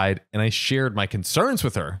sister aside and I shared my concerns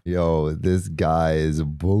with her. Yo, this guy is a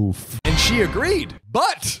boof. And she agreed,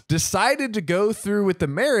 but decided to go through with the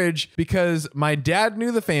marriage because my dad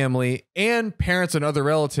knew the family and parents and other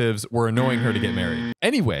relatives were annoying her to get married.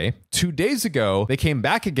 Anyway, 2 days ago, they came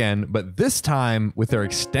back again, but this time with their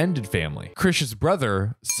extended family. Krish's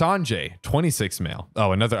brother, Sanjay, 26 male.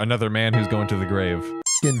 Oh, another man who's going to the grave.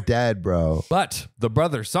 Dead, bro. But the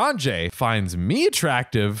brother Sanjay finds me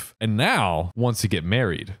attractive and now wants to get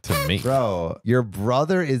married to me. Bro, your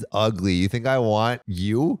brother is ugly. You think I want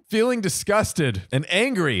you? Feeling disgusted and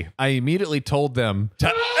angry, I immediately told them to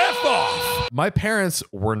F off. My parents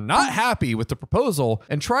were not happy with the proposal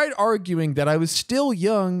and tried arguing that I was still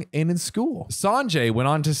young and in school. Sanjay went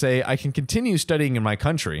on to say I can continue studying in my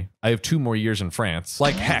country. I have 2 more years in France.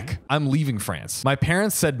 Like heck, I'm leaving France. My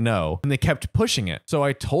parents said no and they kept pushing it. So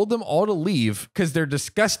I told them all to leave because they're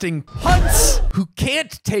disgusting punts who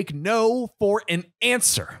can't take no for an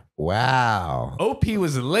answer. Wow. OP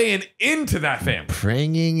was laying into that family.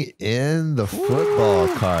 Bringing in the football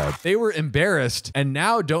card. They were embarrassed and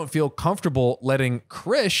now don't feel comfortable letting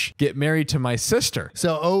Krish get married to my sister.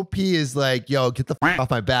 So OP is like, yo, get the f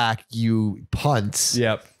off my back, you punts.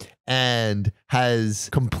 Yep. And has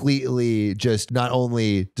completely just not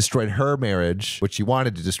only destroyed her marriage, which she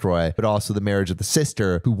wanted to destroy, but also the marriage of the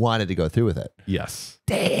sister who wanted to go through with it. Yes.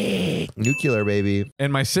 Dang. Nuclear, baby.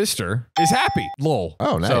 And my sister is happy. Lol.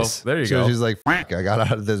 Oh, nice. So there you go. She's like, I got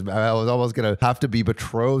out of this. I was almost going to have to be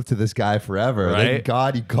betrothed to this guy forever. Right? Thank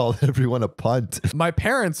God you called everyone a punt. My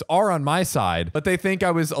parents are on my side, but they think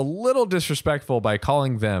I was a little disrespectful by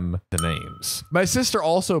calling them the names. My sister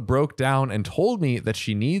also broke down and told me that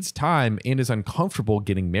she needs time and is uncomfortable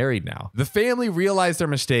getting married now. The family realized their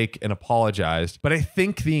mistake and apologized, but I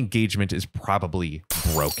think the engagement is probably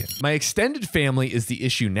broken. My extended family is the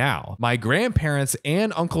issue now. My grandparents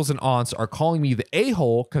and uncles and aunts are calling me the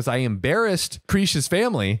a-hole because I embarrassed Krish's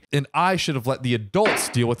family and I should have let the adults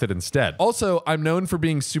deal with it instead. Also, I'm known for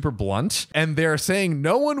being super blunt and they're saying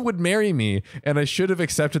no one would marry me and I should have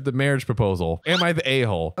accepted the marriage proposal. Am I the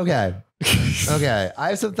a-hole? Okay. Okay, I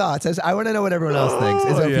have some thoughts. I want to know what everyone else thinks.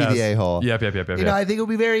 Is OP the a-hole? Yep. You know, I think it would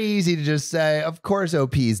be very easy to just say, of course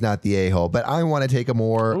OP is not the a-hole, but I want to take a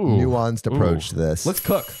more nuanced approach to this. Let's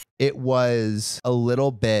cook. It was a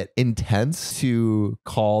little bit intense to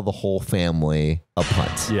call the whole family a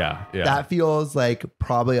punt. Yeah. That feels like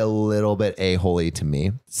probably a little bit a-holy to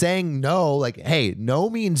me. Saying no, like, hey,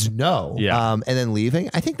 no means no. Yeah. And then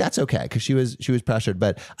leaving, I think that's okay because she was pressured.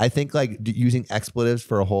 But I think like using expletives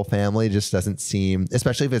for a whole family just doesn't seem,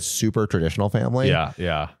 especially if it's super traditional family.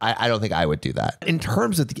 Yeah. I don't think I would do that. In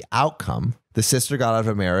terms of the outcome, the sister got out of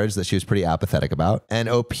a marriage that she was pretty apathetic about, and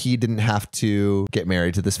OP didn't have to get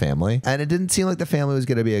married to this family. And it didn't seem like the family was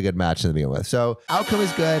going to be a good match to begin with. So outcome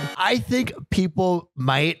is good. I think people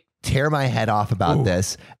might tear my head off about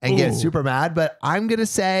this and get super mad, but I'm going to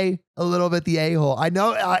say a little bit the a-hole. I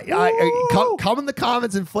know come in the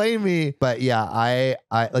comments and flame me, but yeah, I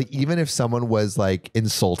like, even if someone was like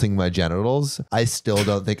insulting my genitals, I still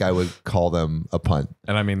don't think I would call them a punt.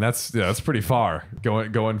 And I mean, that's pretty far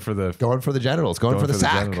going for the genitals, going for the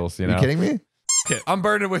sack. genitals, Are you kidding me? it. I'm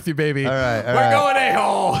burning with you, baby. All right. We're going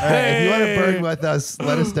a-hole. All right, if you want to burn with us,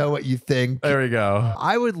 let us know what you think. There we go.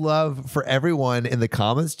 I would love for everyone in the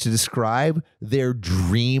comments to describe their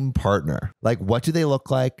dream partner. Like, what do they look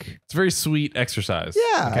like? It's a very sweet exercise.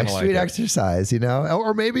 Yeah, sweet exercise, you know?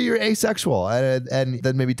 Or maybe you're asexual and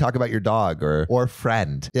then maybe talk about your dog or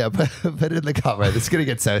friend. Yeah, put it in the comment. It's going to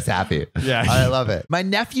get so sappy. Yeah. I love it. My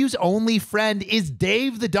nephew's only friend is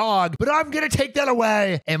Dave the dog, but I'm going to take that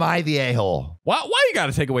away. Am I the a-hole? Why you got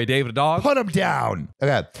to take away Dave the dog? Put him down.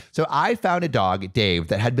 Okay, so I found a dog, Dave,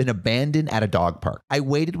 that had been abandoned at a dog park. I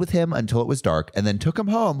waited with him until it was dark and then took him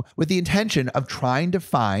home with the intention of trying to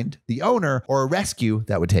find the owner or a rescue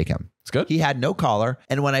that would take him. It's good. He had no collar,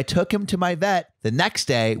 and when I took him to my vet, the next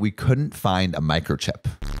day, we couldn't find a microchip.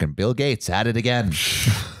 And Bill Gates at it again.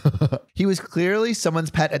 He was clearly someone's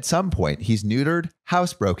pet at some point. He's neutered,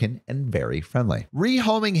 housebroken, and very friendly.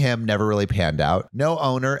 Rehoming him never really panned out. No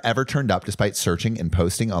owner ever turned up despite searching and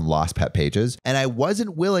posting on lost pet pages, and I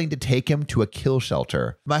wasn't willing to take him to a kill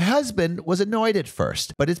shelter. My husband was annoyed at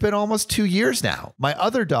first, but it's been almost 2 years now. My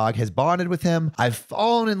other dog has bonded with him, I've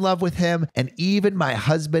fallen in love with him, and even my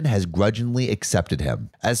husband has grudgingly accepted him.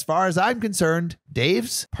 As far as I'm concerned,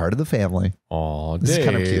 Dave's part of the family. Aw, Dave. This is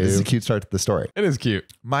kind of cute. This is a cute start to the story. It is cute.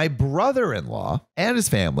 My brother-in-law and his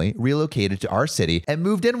family relocated to our city and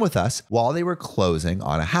moved in with us while they were closing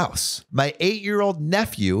on a house. My 8-year-old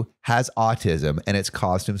nephew has autism and it's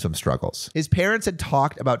caused him some struggles. His parents had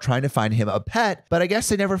talked about trying to find him a pet, but I guess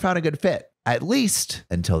they never found a good fit. At least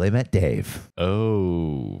until they met Dave.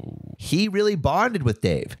 Oh. He really bonded with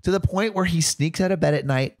Dave to the point where he sneaks out of bed at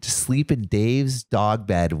night to sleep in Dave's dog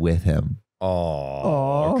bed with him.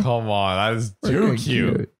 Oh, come on. That is too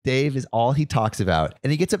cute. Dave is all he talks about, and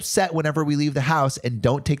he gets upset whenever we leave the house and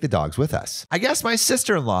don't take the dogs with us. I guess my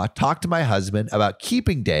sister-in-law talked to my husband about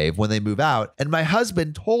keeping Dave when they move out, and my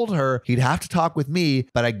husband told her he'd have to talk with me,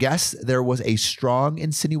 but I guess there was a strong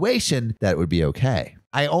insinuation that it would be okay.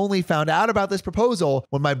 I only found out about this proposal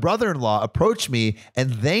when my brother-in-law approached me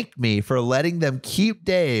and thanked me for letting them keep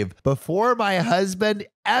Dave before my husband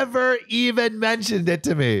ever even mentioned it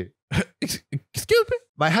to me. Excuse me?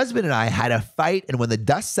 My husband and I had a fight, and when the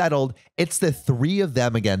dust settled, it's the three of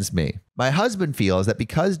them against me. My husband feels that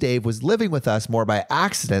because Dave was living with us more by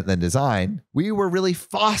accident than design, we were really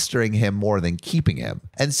fostering him more than keeping him.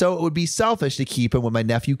 And so it would be selfish to keep him when my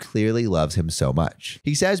nephew clearly loves him so much.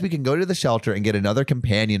 He says we can go to the shelter and get another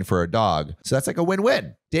companion for a dog. So that's like a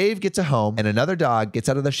win-win. Dave gets a home and another dog gets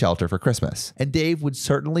out of the shelter for Christmas. And Dave would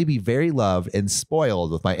certainly be very loved and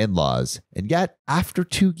spoiled with my in-laws. And yet, after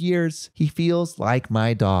 2 years, he feels like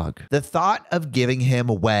my dog. The thought of giving him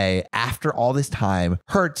away after all this time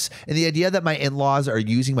hurts, and the idea that my in-laws are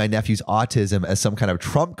using my nephew's autism as some kind of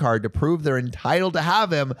trump card to prove they're entitled to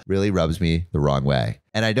have him really rubs me the wrong way.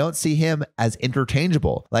 And I don't see him as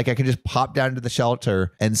interchangeable. Like I can just pop down to the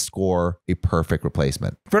shelter and score a perfect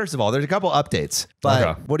replacement. First of all, there's a couple updates,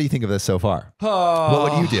 but what do you think of this so far?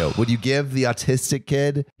 What would you do? Would you give the autistic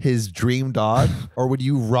kid his dream dog, or would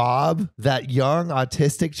you rob that young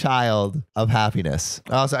autistic child of happiness?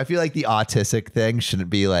 Also, I feel like the autistic thing shouldn't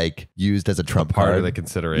be like used as a trump Part card. of the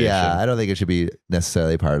consideration. Yeah, I don't think it should be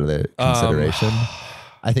necessarily part of the consideration.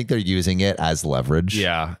 I think they're using it as leverage.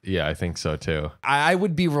 Yeah, I think so too. I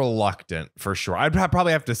would be reluctant for sure. I'd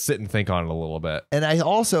probably have to sit and think on it a little bit. And I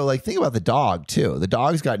also like think about the dog too. The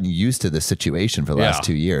dog's gotten used to this situation for the last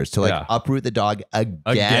 2 years. To like uproot the dog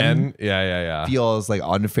again. Yeah. Feels like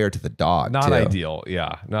unfair to the dog. Not too. ideal.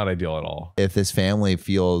 Yeah, not ideal at all. If this family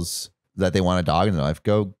feels that they want a dog in their life,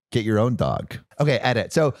 go get your own dog. Okay,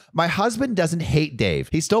 edit. So my husband doesn't hate Dave.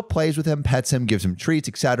 He still plays with him, pets him, gives him treats,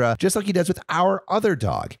 etc., just like he does with our other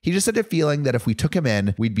dog. He just had a feeling that if we took him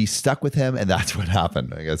in, we'd be stuck with him, and that's what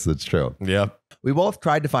happened. I guess that's true. Yep. We both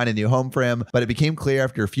tried to find a new home for him, but it became clear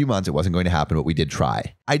after a few months it wasn't going to happen, but we did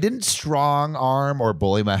try. I didn't strong arm or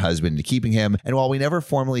bully my husband into keeping him, and while we never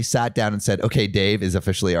formally sat down and said, okay, Dave is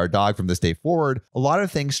officially our dog from this day forward, a lot of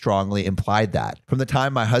things strongly implied that. From the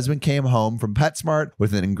time my husband came home from PetSmart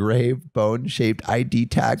with an engraved bone-shaped ID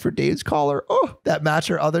tag for Dave's collar, that matched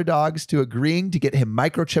our other dogs, to agreeing to get him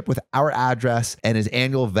microchipped with our address and his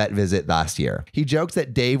annual vet visit last year. He jokes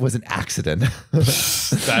that Dave was an accident.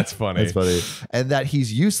 That's funny. That's funny. And that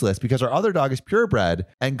he's useless because our other dog is purebred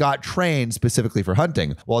and got trained specifically for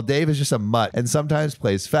hunting, while Dave is just a mutt and sometimes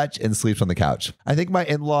plays fetch and sleeps on the couch. I think my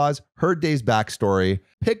in-laws heard Dave's backstory,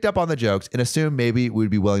 picked up on the jokes, and assumed maybe we'd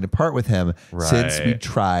be willing to part with him since we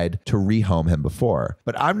tried to rehome him before.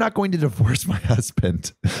 But I'm not going to divorce my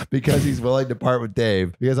husband because he's willing to part with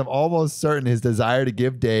Dave, because I'm almost certain his desire to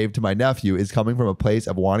give Dave to my nephew is coming from a place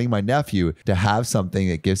of wanting my nephew to have something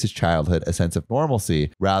that gives his childhood a sense of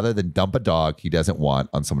normalcy rather than dump a dog he doesn't want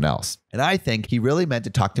on someone else. And I think he really meant to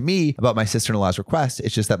talk to me about my sister-in-law's request.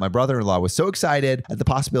 It's just that my brother-in-law was so excited at the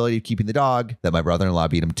possibility of keeping the dog that my brother-in-law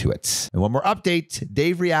beat him to it. And one more update,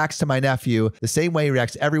 Dave reacts to my nephew the same way he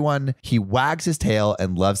reacts to everyone. He wags his tail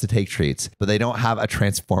and loves to take treats, but they don't have a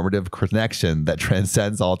transformative connection that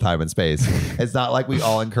transcends all time and space. It's not like we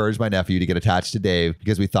all encouraged my nephew to get attached to Dave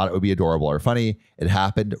because we thought it would be adorable or funny. It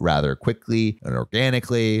happened rather quickly and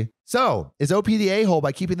organically. So is OP the a-hole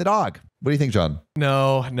by keeping the dog? What do you think, John?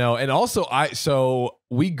 No. And also so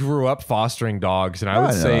we grew up fostering dogs, and I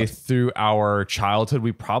would say through our childhood,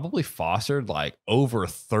 we probably fostered like over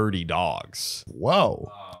 30 dogs.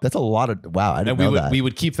 Whoa. That's a lot of, wow. I didn't know that. We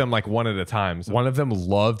would keep them like one at a time. One of them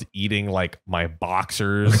loved eating like my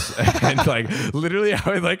boxers and like literally I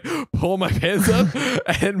would like pull my pants up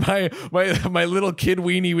and my little kid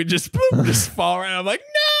weenie would just fall around. I'm like,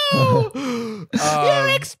 no, you're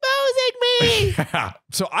exposing me. Yeah.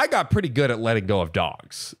 So I got pretty good at letting go of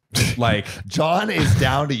dogs. Like John is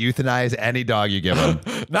down to euthanize any dog you give him.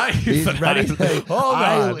 Not euthanize. Hold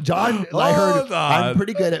on. John, I heard I'm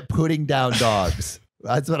pretty good at putting down dogs.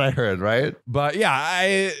 That's what I heard, right? But yeah,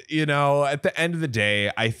 at the end of the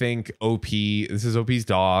day, I think this is OP's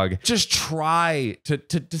dog. Just try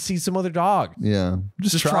to see some other dog. Yeah.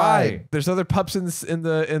 Just try. There's other pups in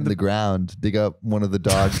the ground. Dig up one of the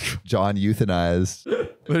dogs John euthanized.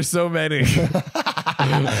 There's so many.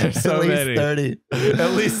 There's so many. 30.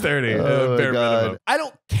 At least 30. Oh bare minimum. I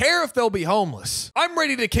don't care if they'll be homeless. I'm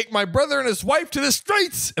ready to kick my brother and his wife to the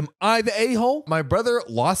streets. Am I the a-hole? My brother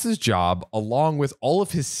lost his job along with all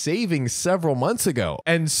of his savings several months ago.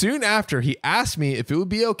 And soon after, he asked me if it would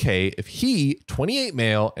be okay if he, 28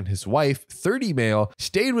 male, and his wife, 30 male,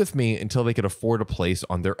 stayed with me until they could afford a place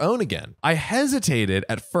on their own again. I hesitated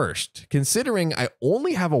at first, considering I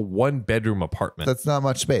only have a 1-bedroom apartment. That's not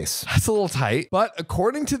much space. That's a little tight, but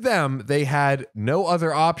according to them, they had no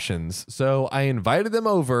other options. So I invited them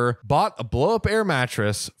over, bought a blow-up air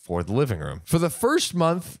mattress for the living room. For the first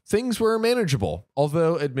month, things were manageable,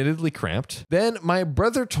 although admittedly cramped. Then my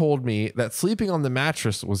brother told me that sleeping on the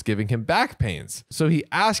mattress was giving him back pains. So he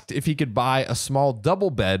asked if he could buy a small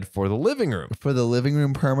double bed for the living room. For the living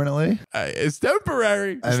room permanently? It's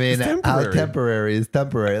temporary. Temporary is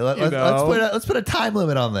temporary. Let's put a time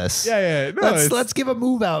limit on this. Yeah. No, let's give a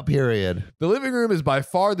move out period. The living room is by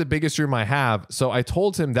far the biggest room I have, so I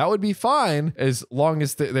told him that would be fine as long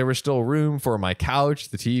as there was still room for my couch,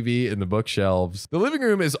 the TV, and the bookshelves. The living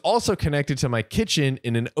room is also connected to my kitchen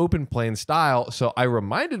in an open plan style, so I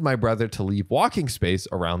reminded my brother to leave walking space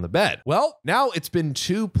around the bed. Well, now it's been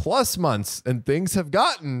 2+ months and things have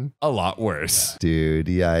gotten a lot worse. Dude,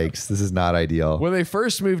 yikes. This is not ideal. When they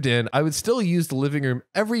first moved in, I would still use the living room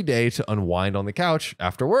every day to unwind on the couch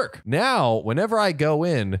after work. Now, whenever I go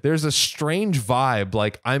in, there's a strange vibe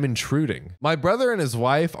like I'm intruding. My brother and his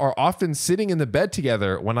wife are often sitting in the bed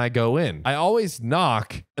together when I go in. I always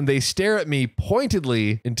knock and they stare at me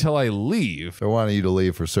pointedly until I leave. They're wanting you to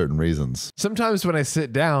leave for certain reasons. Sometimes when I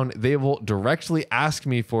sit down, they will directly ask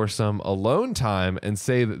me for some alone time and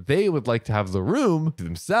say that they would like to have the room to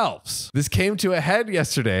themselves. This came to a head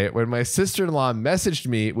yesterday when my sister-in-law messaged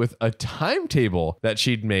me with a timetable that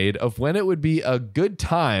she'd made of when it would be a good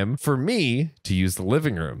time for me to use the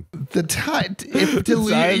living room. The time to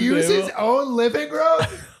use his own living room?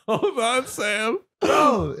 Hold on, Sam.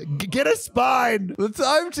 Bro, get a spine. The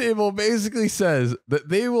timetable basically says that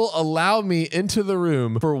they will allow me into the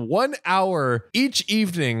room for 1 hour each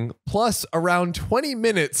evening, plus around 20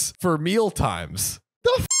 minutes for meal times.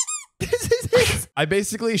 I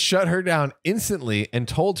basically shut her down instantly and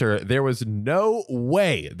told her there was no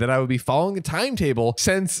way that I would be following the timetable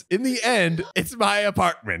since in the end, it's my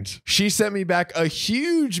apartment. She sent me back a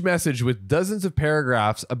huge message with dozens of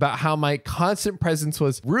paragraphs about how my constant presence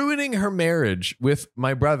was ruining her marriage with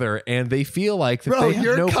my brother, and they feel like that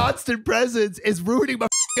your constant presence is ruining my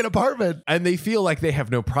apartment. And they feel like they have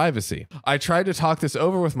no privacy. I tried to talk this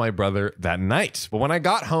over with my brother that night, but when I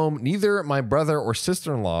got home, neither my brother or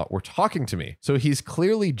sister-in-law were talking to me, so he's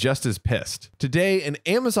clearly just as pissed. Today, an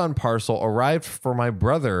Amazon parcel arrived for my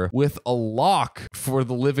brother with a lock for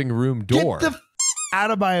the living room door. Get the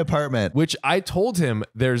out of my apartment. Which I told him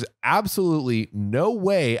there's absolutely no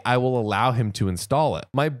way I will allow him to install it.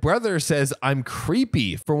 My brother says I'm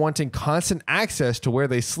creepy for wanting constant access to where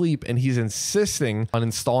they sleep, and he's insisting on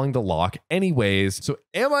installing the lock anyways. So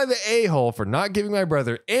am I the a-hole for not giving my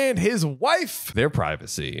brother and his wife their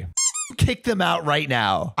privacy? Kick them out right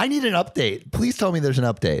now. I need an update. Please tell me there's an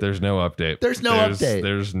update. There's no update. There's no update.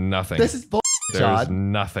 There's nothing. This is bull. There's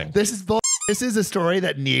nothing. This is bull. This is a story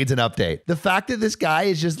that needs an update. The fact that this guy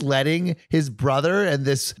is just letting his brother and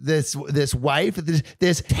this wife,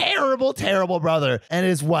 this terrible brother and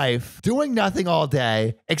his wife doing nothing all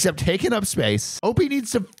day except taking up space. Opie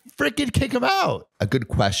needs to freaking kick him out. A good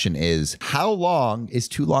question is, how long is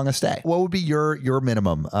too long a stay? What would be your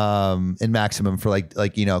minimum and maximum for like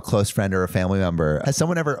a close friend or a family member? Has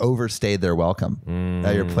someone ever overstayed their welcome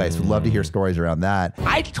at your place? Would love to hear stories around that.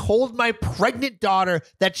 I told my pregnant daughter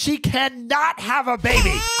that she cannot have a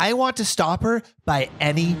baby. I want to stop her by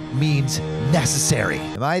any means necessary.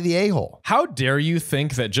 Am I the a-hole? How dare you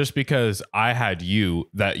think that just because I had you,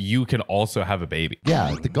 that you can also have a baby?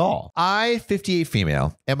 Yeah, the gall. I, 58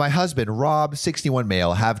 female, and my husband, Rob, 61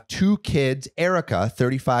 male, have 2 kids, Erica,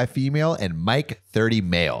 35 female, and Mike, 30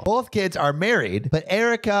 male. Both kids are married, but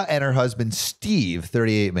Erica and her husband, Steve,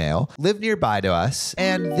 38 male, live nearby to us,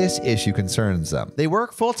 and this issue concerns them. They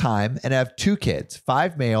work full-time and have 2 kids,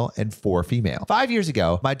 5 male and 4 female. 5 years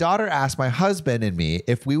ago, my daughter asked my husband and me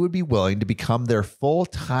if we would be willing to become their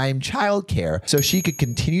full-time childcare so she could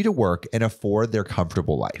continue to work and afford their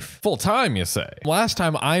comfortable life. Full-time, you say? Last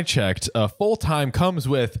time I checked, full-time comes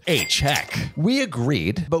with a check. We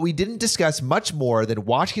agreed, but we didn't discuss much more than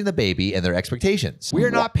watching the baby and their expectations. We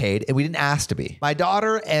are not paid and we didn't ask to be. My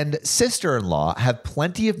daughter and sister-in-law have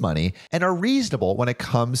plenty of money and are reasonable when it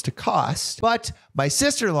comes to cost, but my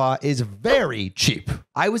sister-in-law is very cheap.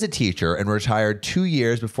 I was a teacher and retired 2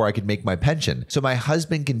 years before I could make my pension, so my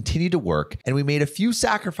husband continued to work and we made a few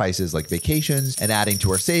sacrifices like vacations and adding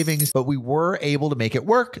to our savings, but we were able to make it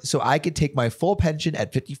work so I could take my full pension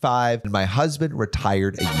at 55 and my husband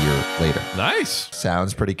retired a year later. Nice.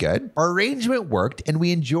 Sounds pretty good. Our arrangement worked and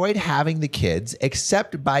we enjoyed having the kids,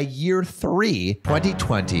 except by year 3,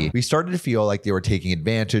 2020, we started to feel like they were taking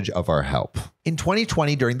advantage of our help. In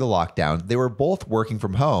 2020, during the lockdown, they were both working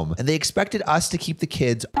from home and they expected us to keep the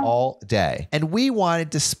kids all day. And we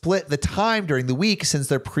wanted to split the time during the week since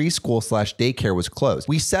their preschool/daycare was closed.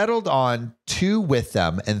 We settled on 2 with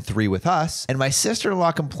them and 3 with us. And my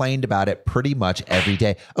sister-in-law complained about it pretty much every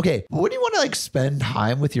day. Okay, wouldn't you want to spend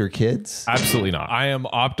time with your kids? Absolutely not. I am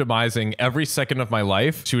optimizing every second of my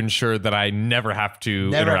life to ensure that I never have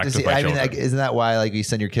to interact with my children. Isn't that why you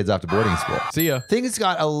send your kids off to boarding school? See ya. Things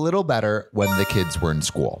got a little better when the kids were in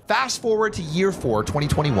school. Fast forward to year 4,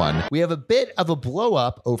 2021, we have a bit of a blow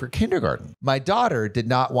up over kindergarten. My daughter did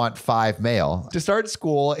not want 5 male to start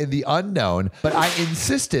school in the unknown, but I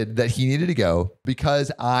insisted that he needed to go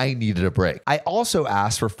because I needed a break. I also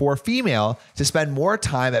asked for 4 female to spend more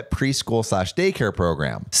time at preschool/daycare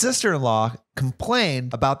program. Sister-in-law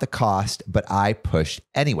complained about the cost, but I pushed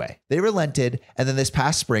anyway. They relented, and then this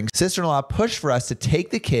past spring, sister-in-law pushed for us to take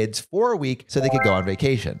the kids for a week so they could go on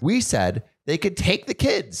vacation. We said they could take the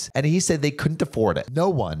kids, and he said they couldn't afford it. No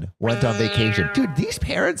one went on vacation. Dude, these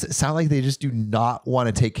parents sound like they just do not want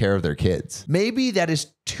to take care of their kids. Maybe that is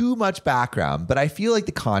too much background, but I feel like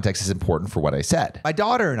the context is important for what I said. My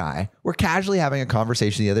daughter and I were casually having a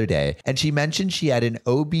conversation the other day, and she mentioned she had an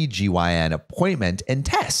OBGYN appointment and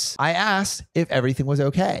tests. I asked if everything was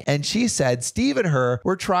okay, and she said Steve and her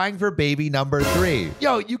were trying for baby number 3.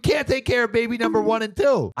 Yo, you can't take care of baby number 1 and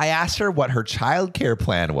 2. I asked her what her childcare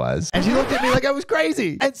plan was, and she looked at me like I was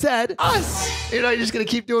crazy and said, us. You're just going to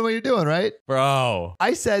keep doing what you're doing, right? Bro.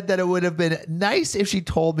 I said that it would have been nice if she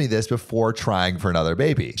told me this before trying for another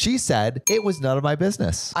baby. She said it was none of my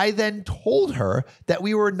business. I then told her that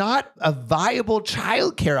we were not a viable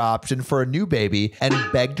childcare option for a new baby and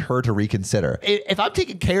begged her to reconsider. If I'm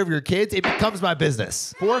taking care of your kids, it becomes my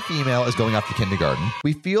business. 4 female is going off to kindergarten.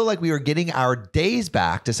 We feel like we are getting our days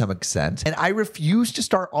back to some extent, and I refuse to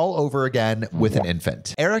start all over again with an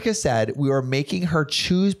infant. Erica said we were making her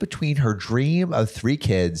choose between her dream of 3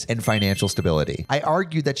 kids and financial stability. I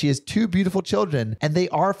argued that she has 2 beautiful children and they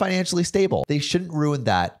are financially stable. They shouldn't ruin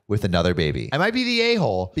that with another baby. I might be the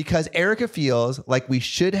a-hole because Erica feels like we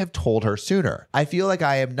should have told her sooner. I feel like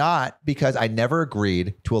I am not because I never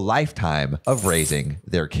agreed to a lifetime of raising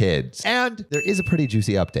their kids. And there is a pretty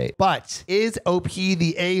juicy update. But is OP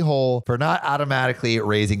the a-hole for not automatically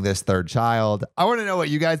raising this 3rd child? I want to know what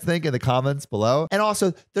you guys think in the comments below. And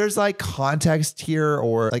also, there's context here,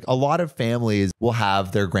 or a lot of families will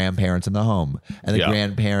have their grandparents in the home, and the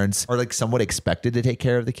grandparents are somewhat expected to take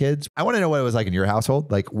care of the kids. I want to know what it was like in your household.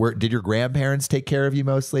 household? Like, did your grandparents take care of you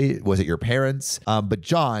mostly? Was it your parents? But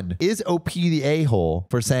John, is OP the a-hole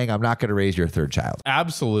for saying I'm not going to raise your third child?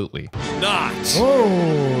 Absolutely not.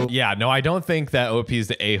 Oh. Yeah, no, I don't think that OP is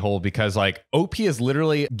the a-hole because like OP is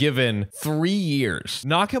literally given 3 years,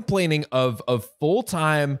 not complaining of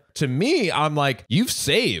full-time. To me, I'm like, you've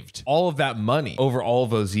saved all of that money over all of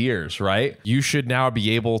those years, right? You should now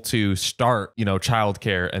be able to start,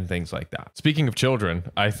 childcare and things like that. Speaking of children,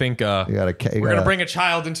 I think we're going to bring a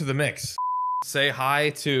child into the mix. Say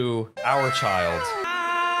hi to our child.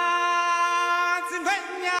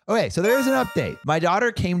 Okay, so there's an update. My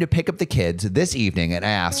daughter came to pick up the kids this evening and I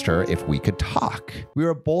asked her if we could talk. We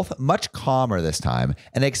were both much calmer this time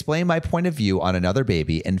and I explained my point of view on another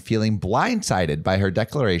baby and feeling blindsided by her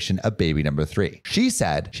declaration of baby number 3. She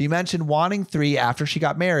said she mentioned wanting 3 after she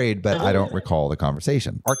got married, but I don't recall the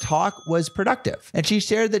conversation. Our talk was productive and she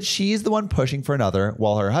shared that she's the one pushing for another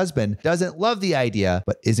while her husband doesn't love the idea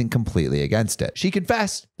but isn't completely against it. She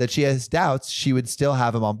confessed that she has doubts she would still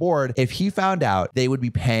have him on board if he found out they would be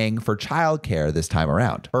paying for childcare this time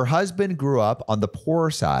around. Her husband grew up on the poor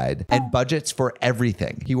side and budgets for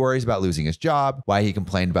everything. He worries about losing his job, why he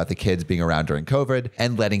complained about the kids being around during COVID,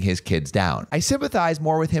 and letting his kids down. I sympathize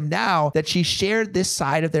more with him now that she shared this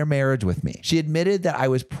side of their marriage with me. She admitted that I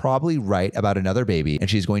was probably right about another baby, and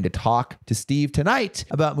she's going to talk to Steve tonight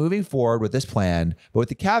about moving forward with this plan, but with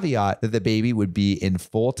the caveat that the baby would be in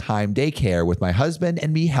full-time daycare with my husband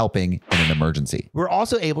and me helping in an emergency. We're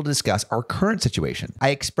also able to discuss our current situation. I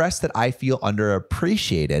expressed that I feel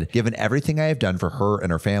underappreciated given everything I have done for her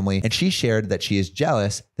and her family, and she shared that she is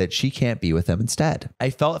jealous that she can't be with them instead.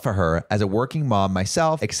 I felt for her as a working mom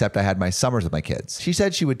myself, except I had my summers with my kids. She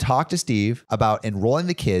said she would talk to Steve about enrolling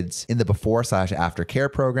the kids in the before/after care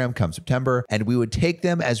program come September, and we would take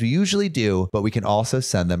them as we usually do, but we can also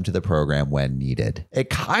send them to the program when needed. It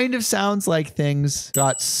kind of sounds like things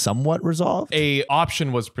got somewhat resolved. A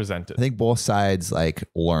option was presented. I think both sides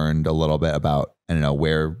learned a little bit about, I don't know,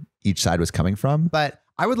 where each side was coming from. But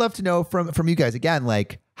I would love to know from you guys again,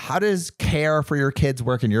 how does care for your kids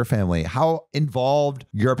work in your family? How involved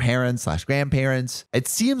your parents/grandparents? It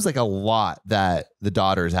seems like a lot that the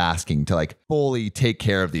daughter is asking to fully take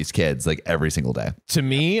care of these kids every single day. To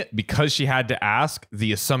me, because she had to ask,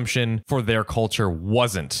 the assumption for their culture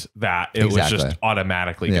wasn't that it was just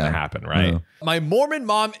automatically going to happen, right? Yeah. My Mormon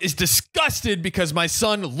mom is disgusted because my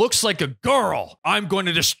son looks like a girl. I'm going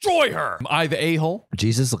to destroy her. Am I the a-hole?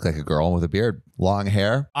 Jesus looked like a girl with a beard, long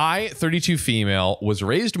hair. I, 32 female, was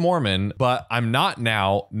raised Mormon, but I'm not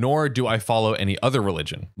now, nor do I follow any other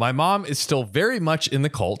religion. My mom is still very much in the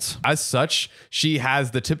cult. As such, she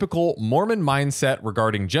has the typical Mormon mindset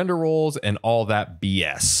regarding gender roles and all that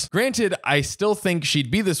BS. Granted, I still think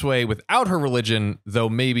she'd be this way without her religion, though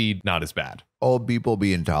maybe not as bad. Old people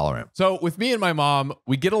be intolerant. So with me and my mom,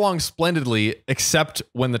 we get along splendidly, except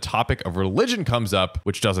when the topic of religion comes up,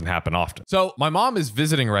 which doesn't happen often. So my mom is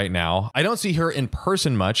visiting right now. I don't see her in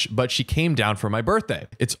person much, but she came down for my birthday.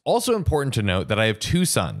 It's also important to note that I have 2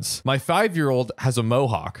 sons. My 5-year-old has a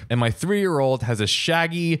mohawk and my 3-year-old has a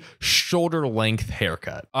shaggy shoulder length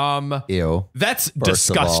haircut. Ew. That's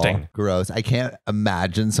disgusting. Gross. I can't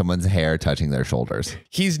imagine someone's hair touching their shoulders.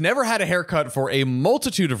 He's never had a haircut for a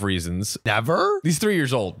multitude of reasons. Never? He's 3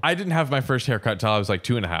 years old. I didn't have my first haircut till I was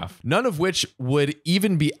 2.5. None of which would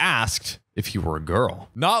even be asked if you were a girl.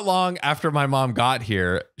 Not long after my mom got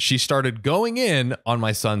here, she started going in on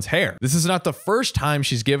my son's hair. This is not the first time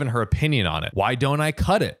she's given her opinion on it. Why don't I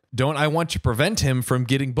cut it? Don't I want to prevent him from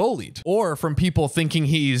getting bullied or from people thinking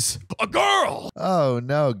he's a girl? Oh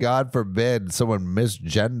no, God forbid someone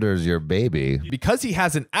misgenders your baby. Because he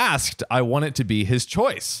hasn't asked, I want it to be his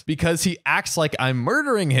choice. Because he acts like I'm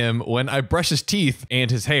murdering him when I brush his teeth and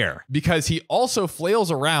his hair. Because he also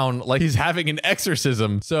flails around like he's having an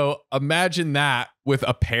exorcism. So imagine that with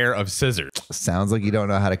a pair of scissors. Sounds like you don't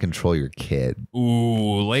know how to control your kid.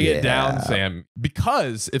 Ooh, lay it down, Sam.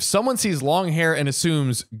 Because if someone sees long hair and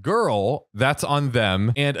assumes girl, that's on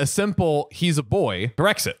them, and a simple he's a boy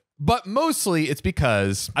corrects it. But mostly it's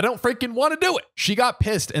because I don't freaking want to do it. She got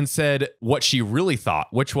pissed and said what she really thought,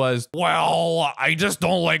 which was, well, I just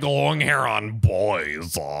don't like long hair on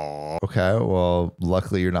boys. Okay, well,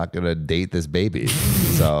 luckily you're not going to date this baby.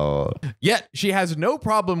 So. Yet she has no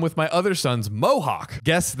problem with my other son's mohawk.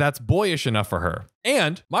 Guess that's boyish enough for her.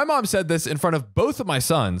 And my mom said this in front of both of my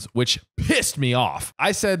sons, which pissed me off.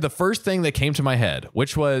 I said the first thing that came to my head,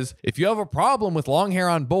 which was, if you have a problem with long hair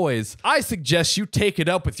on boys, I suggest you take it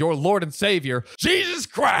up with your Lord and Savior, Jesus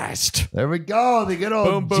Christ. There we go. The good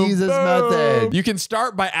old Jesus method. You can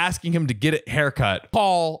start by asking him to get a haircut.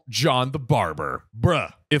 Call John the barber.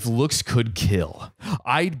 Bruh. If looks could kill,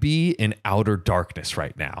 I'd be in outer darkness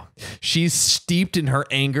right now. She's steeped in her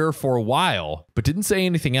anger for a while, but didn't say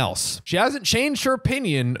anything else. She hasn't changed her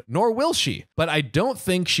opinion, nor will she. But I don't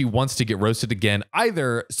think she wants to get roasted again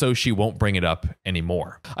either, so she won't bring it up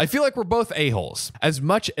anymore. I feel like we're both a-holes. As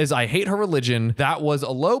much as I hate her religion, that was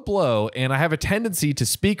a low blow, and I have a tendency to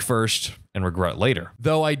speak first and regret later.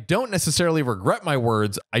 Though I don't necessarily regret my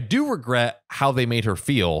words, I do regret how they made her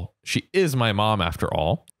feel. She is my mom after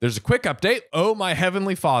all. There's a quick update. Oh, my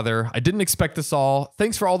heavenly Father, I didn't expect this all.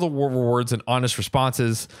 Thanks for all the rewards and honest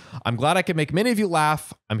responses. I'm glad I can make many of you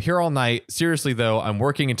laugh. I'm here all night. Seriously though, I'm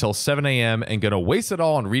working until 7 a.m. and gonna waste it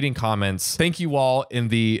all on reading comments. Thank you all in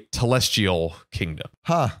the celestial kingdom.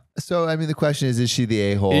 Huh. So, I mean, the question is she the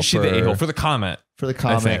a-hole? Is she the a-hole for the comment? For the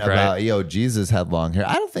comment think, about, right? Yo, Jesus had long hair.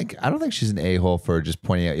 I don't think she's an a-hole for just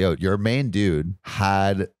pointing out, yo, your main dude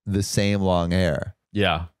had the same long hair.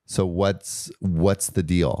 Yeah. So what's the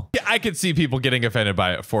deal? Yeah, I could see people getting offended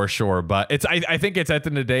by it for sure, but I think it's at the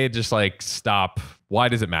end of the day, just like, stop. Why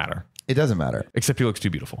does it matter? It doesn't matter. Except he looks too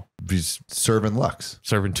beautiful. He's serving looks.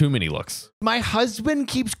 Serving too many looks. My husband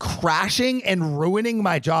keeps crashing and ruining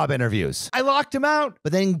my job interviews. I locked him out,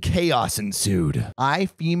 but then chaos ensued. I,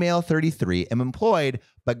 female 33, am employed,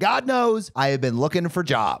 but God knows I have been looking for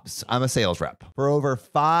jobs. I'm a sales rep for over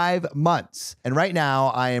 5 months. And right now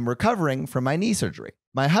I am recovering from my knee surgery.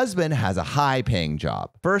 My husband has a high-paying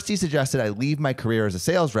job. First, he suggested I leave my career as a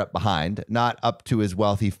sales rep behind, not up to his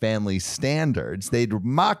wealthy family's standards. They'd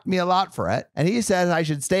mocked me a lot for it, and he says I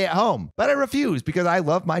should stay at home. But I refuse because I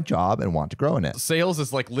love my job and want to grow in it. Sales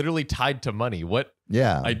is like literally tied to money. What?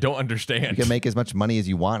 Yeah. I don't understand. You can make as much money as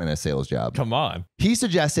you want in a sales job. Come on. He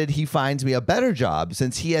suggested he finds me a better job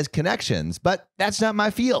since he has connections, but that's not my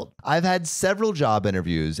field. I've had several job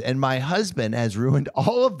interviews and my husband has ruined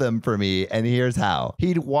all of them for me, and here's how.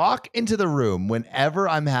 He'd walk into the room whenever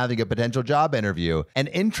I'm having a potential job interview and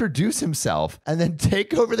introduce himself and then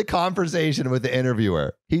take over the conversation with the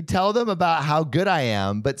interviewer. He'd tell them about how good I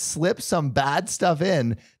am, but slip some bad stuff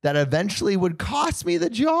in that eventually would cost me the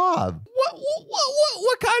job.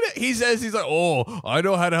 What kind of? He says he's like, oh, I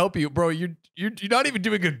know how to help you, bro. You're not even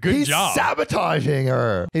doing a good job. He's sabotaging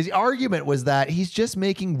her. His argument was that he's just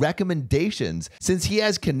making recommendations since he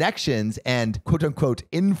has connections and quote unquote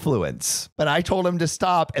influence. But I told him to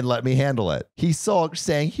stop and let me handle it. He sulked,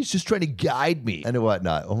 saying he's just trying to guide me and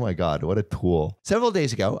whatnot. Oh my God, what a tool. Several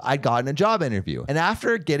days ago, I'd gotten a job interview. And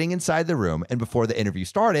after getting inside the room and before the interview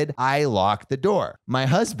started, I locked the door. My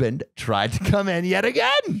husband tried to come in yet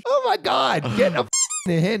again. Oh my God, get a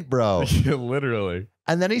hint, bro. Literally.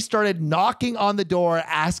 And then he started knocking on the door,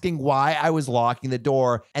 asking why I was locking the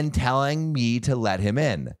door and telling me to let him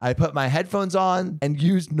in. I put my headphones on and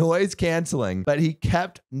used noise canceling, but he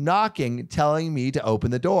kept knocking, telling me to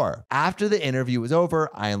open the door. After the interview was over,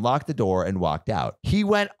 I unlocked the door and walked out. He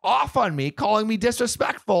went off on me, calling me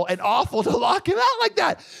disrespectful and awful to lock him out like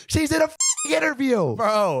that. She's in a interview.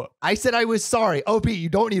 Bro, I said I was sorry. OP, you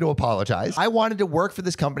don't need to apologize. I wanted to work for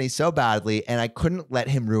this company so badly and I couldn't let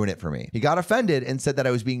him ruin it for me. He got offended and said that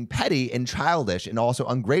I was being petty and childish and also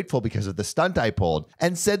ungrateful because of the stunt I pulled,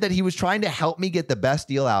 and said that he was trying to help me get the best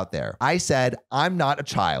deal out there. I said, I'm not a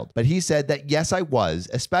child, but he said that yes, I was,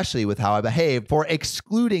 especially with how I behaved for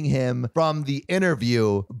excluding him from the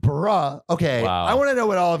interview. Bruh. Okay. Wow. I want to know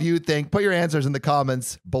what all of you think. Put your answers in the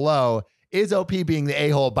comments below. Is OP being the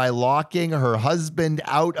a-hole by locking her husband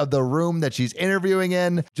out of the room that she's interviewing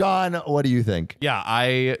in? John, what do you think? Yeah,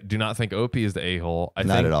 I do not think OP is the a-hole. I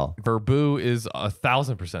Not think at all. Verbu is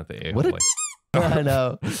 1,000% the a-hole. What a I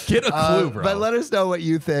know. Get a clue, bro. But let us know what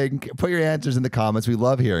you think. Put your answers in the comments. We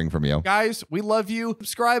love hearing from you. Guys, we love you.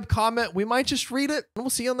 Subscribe, comment. We might just read it, and we'll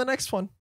see you on the next one.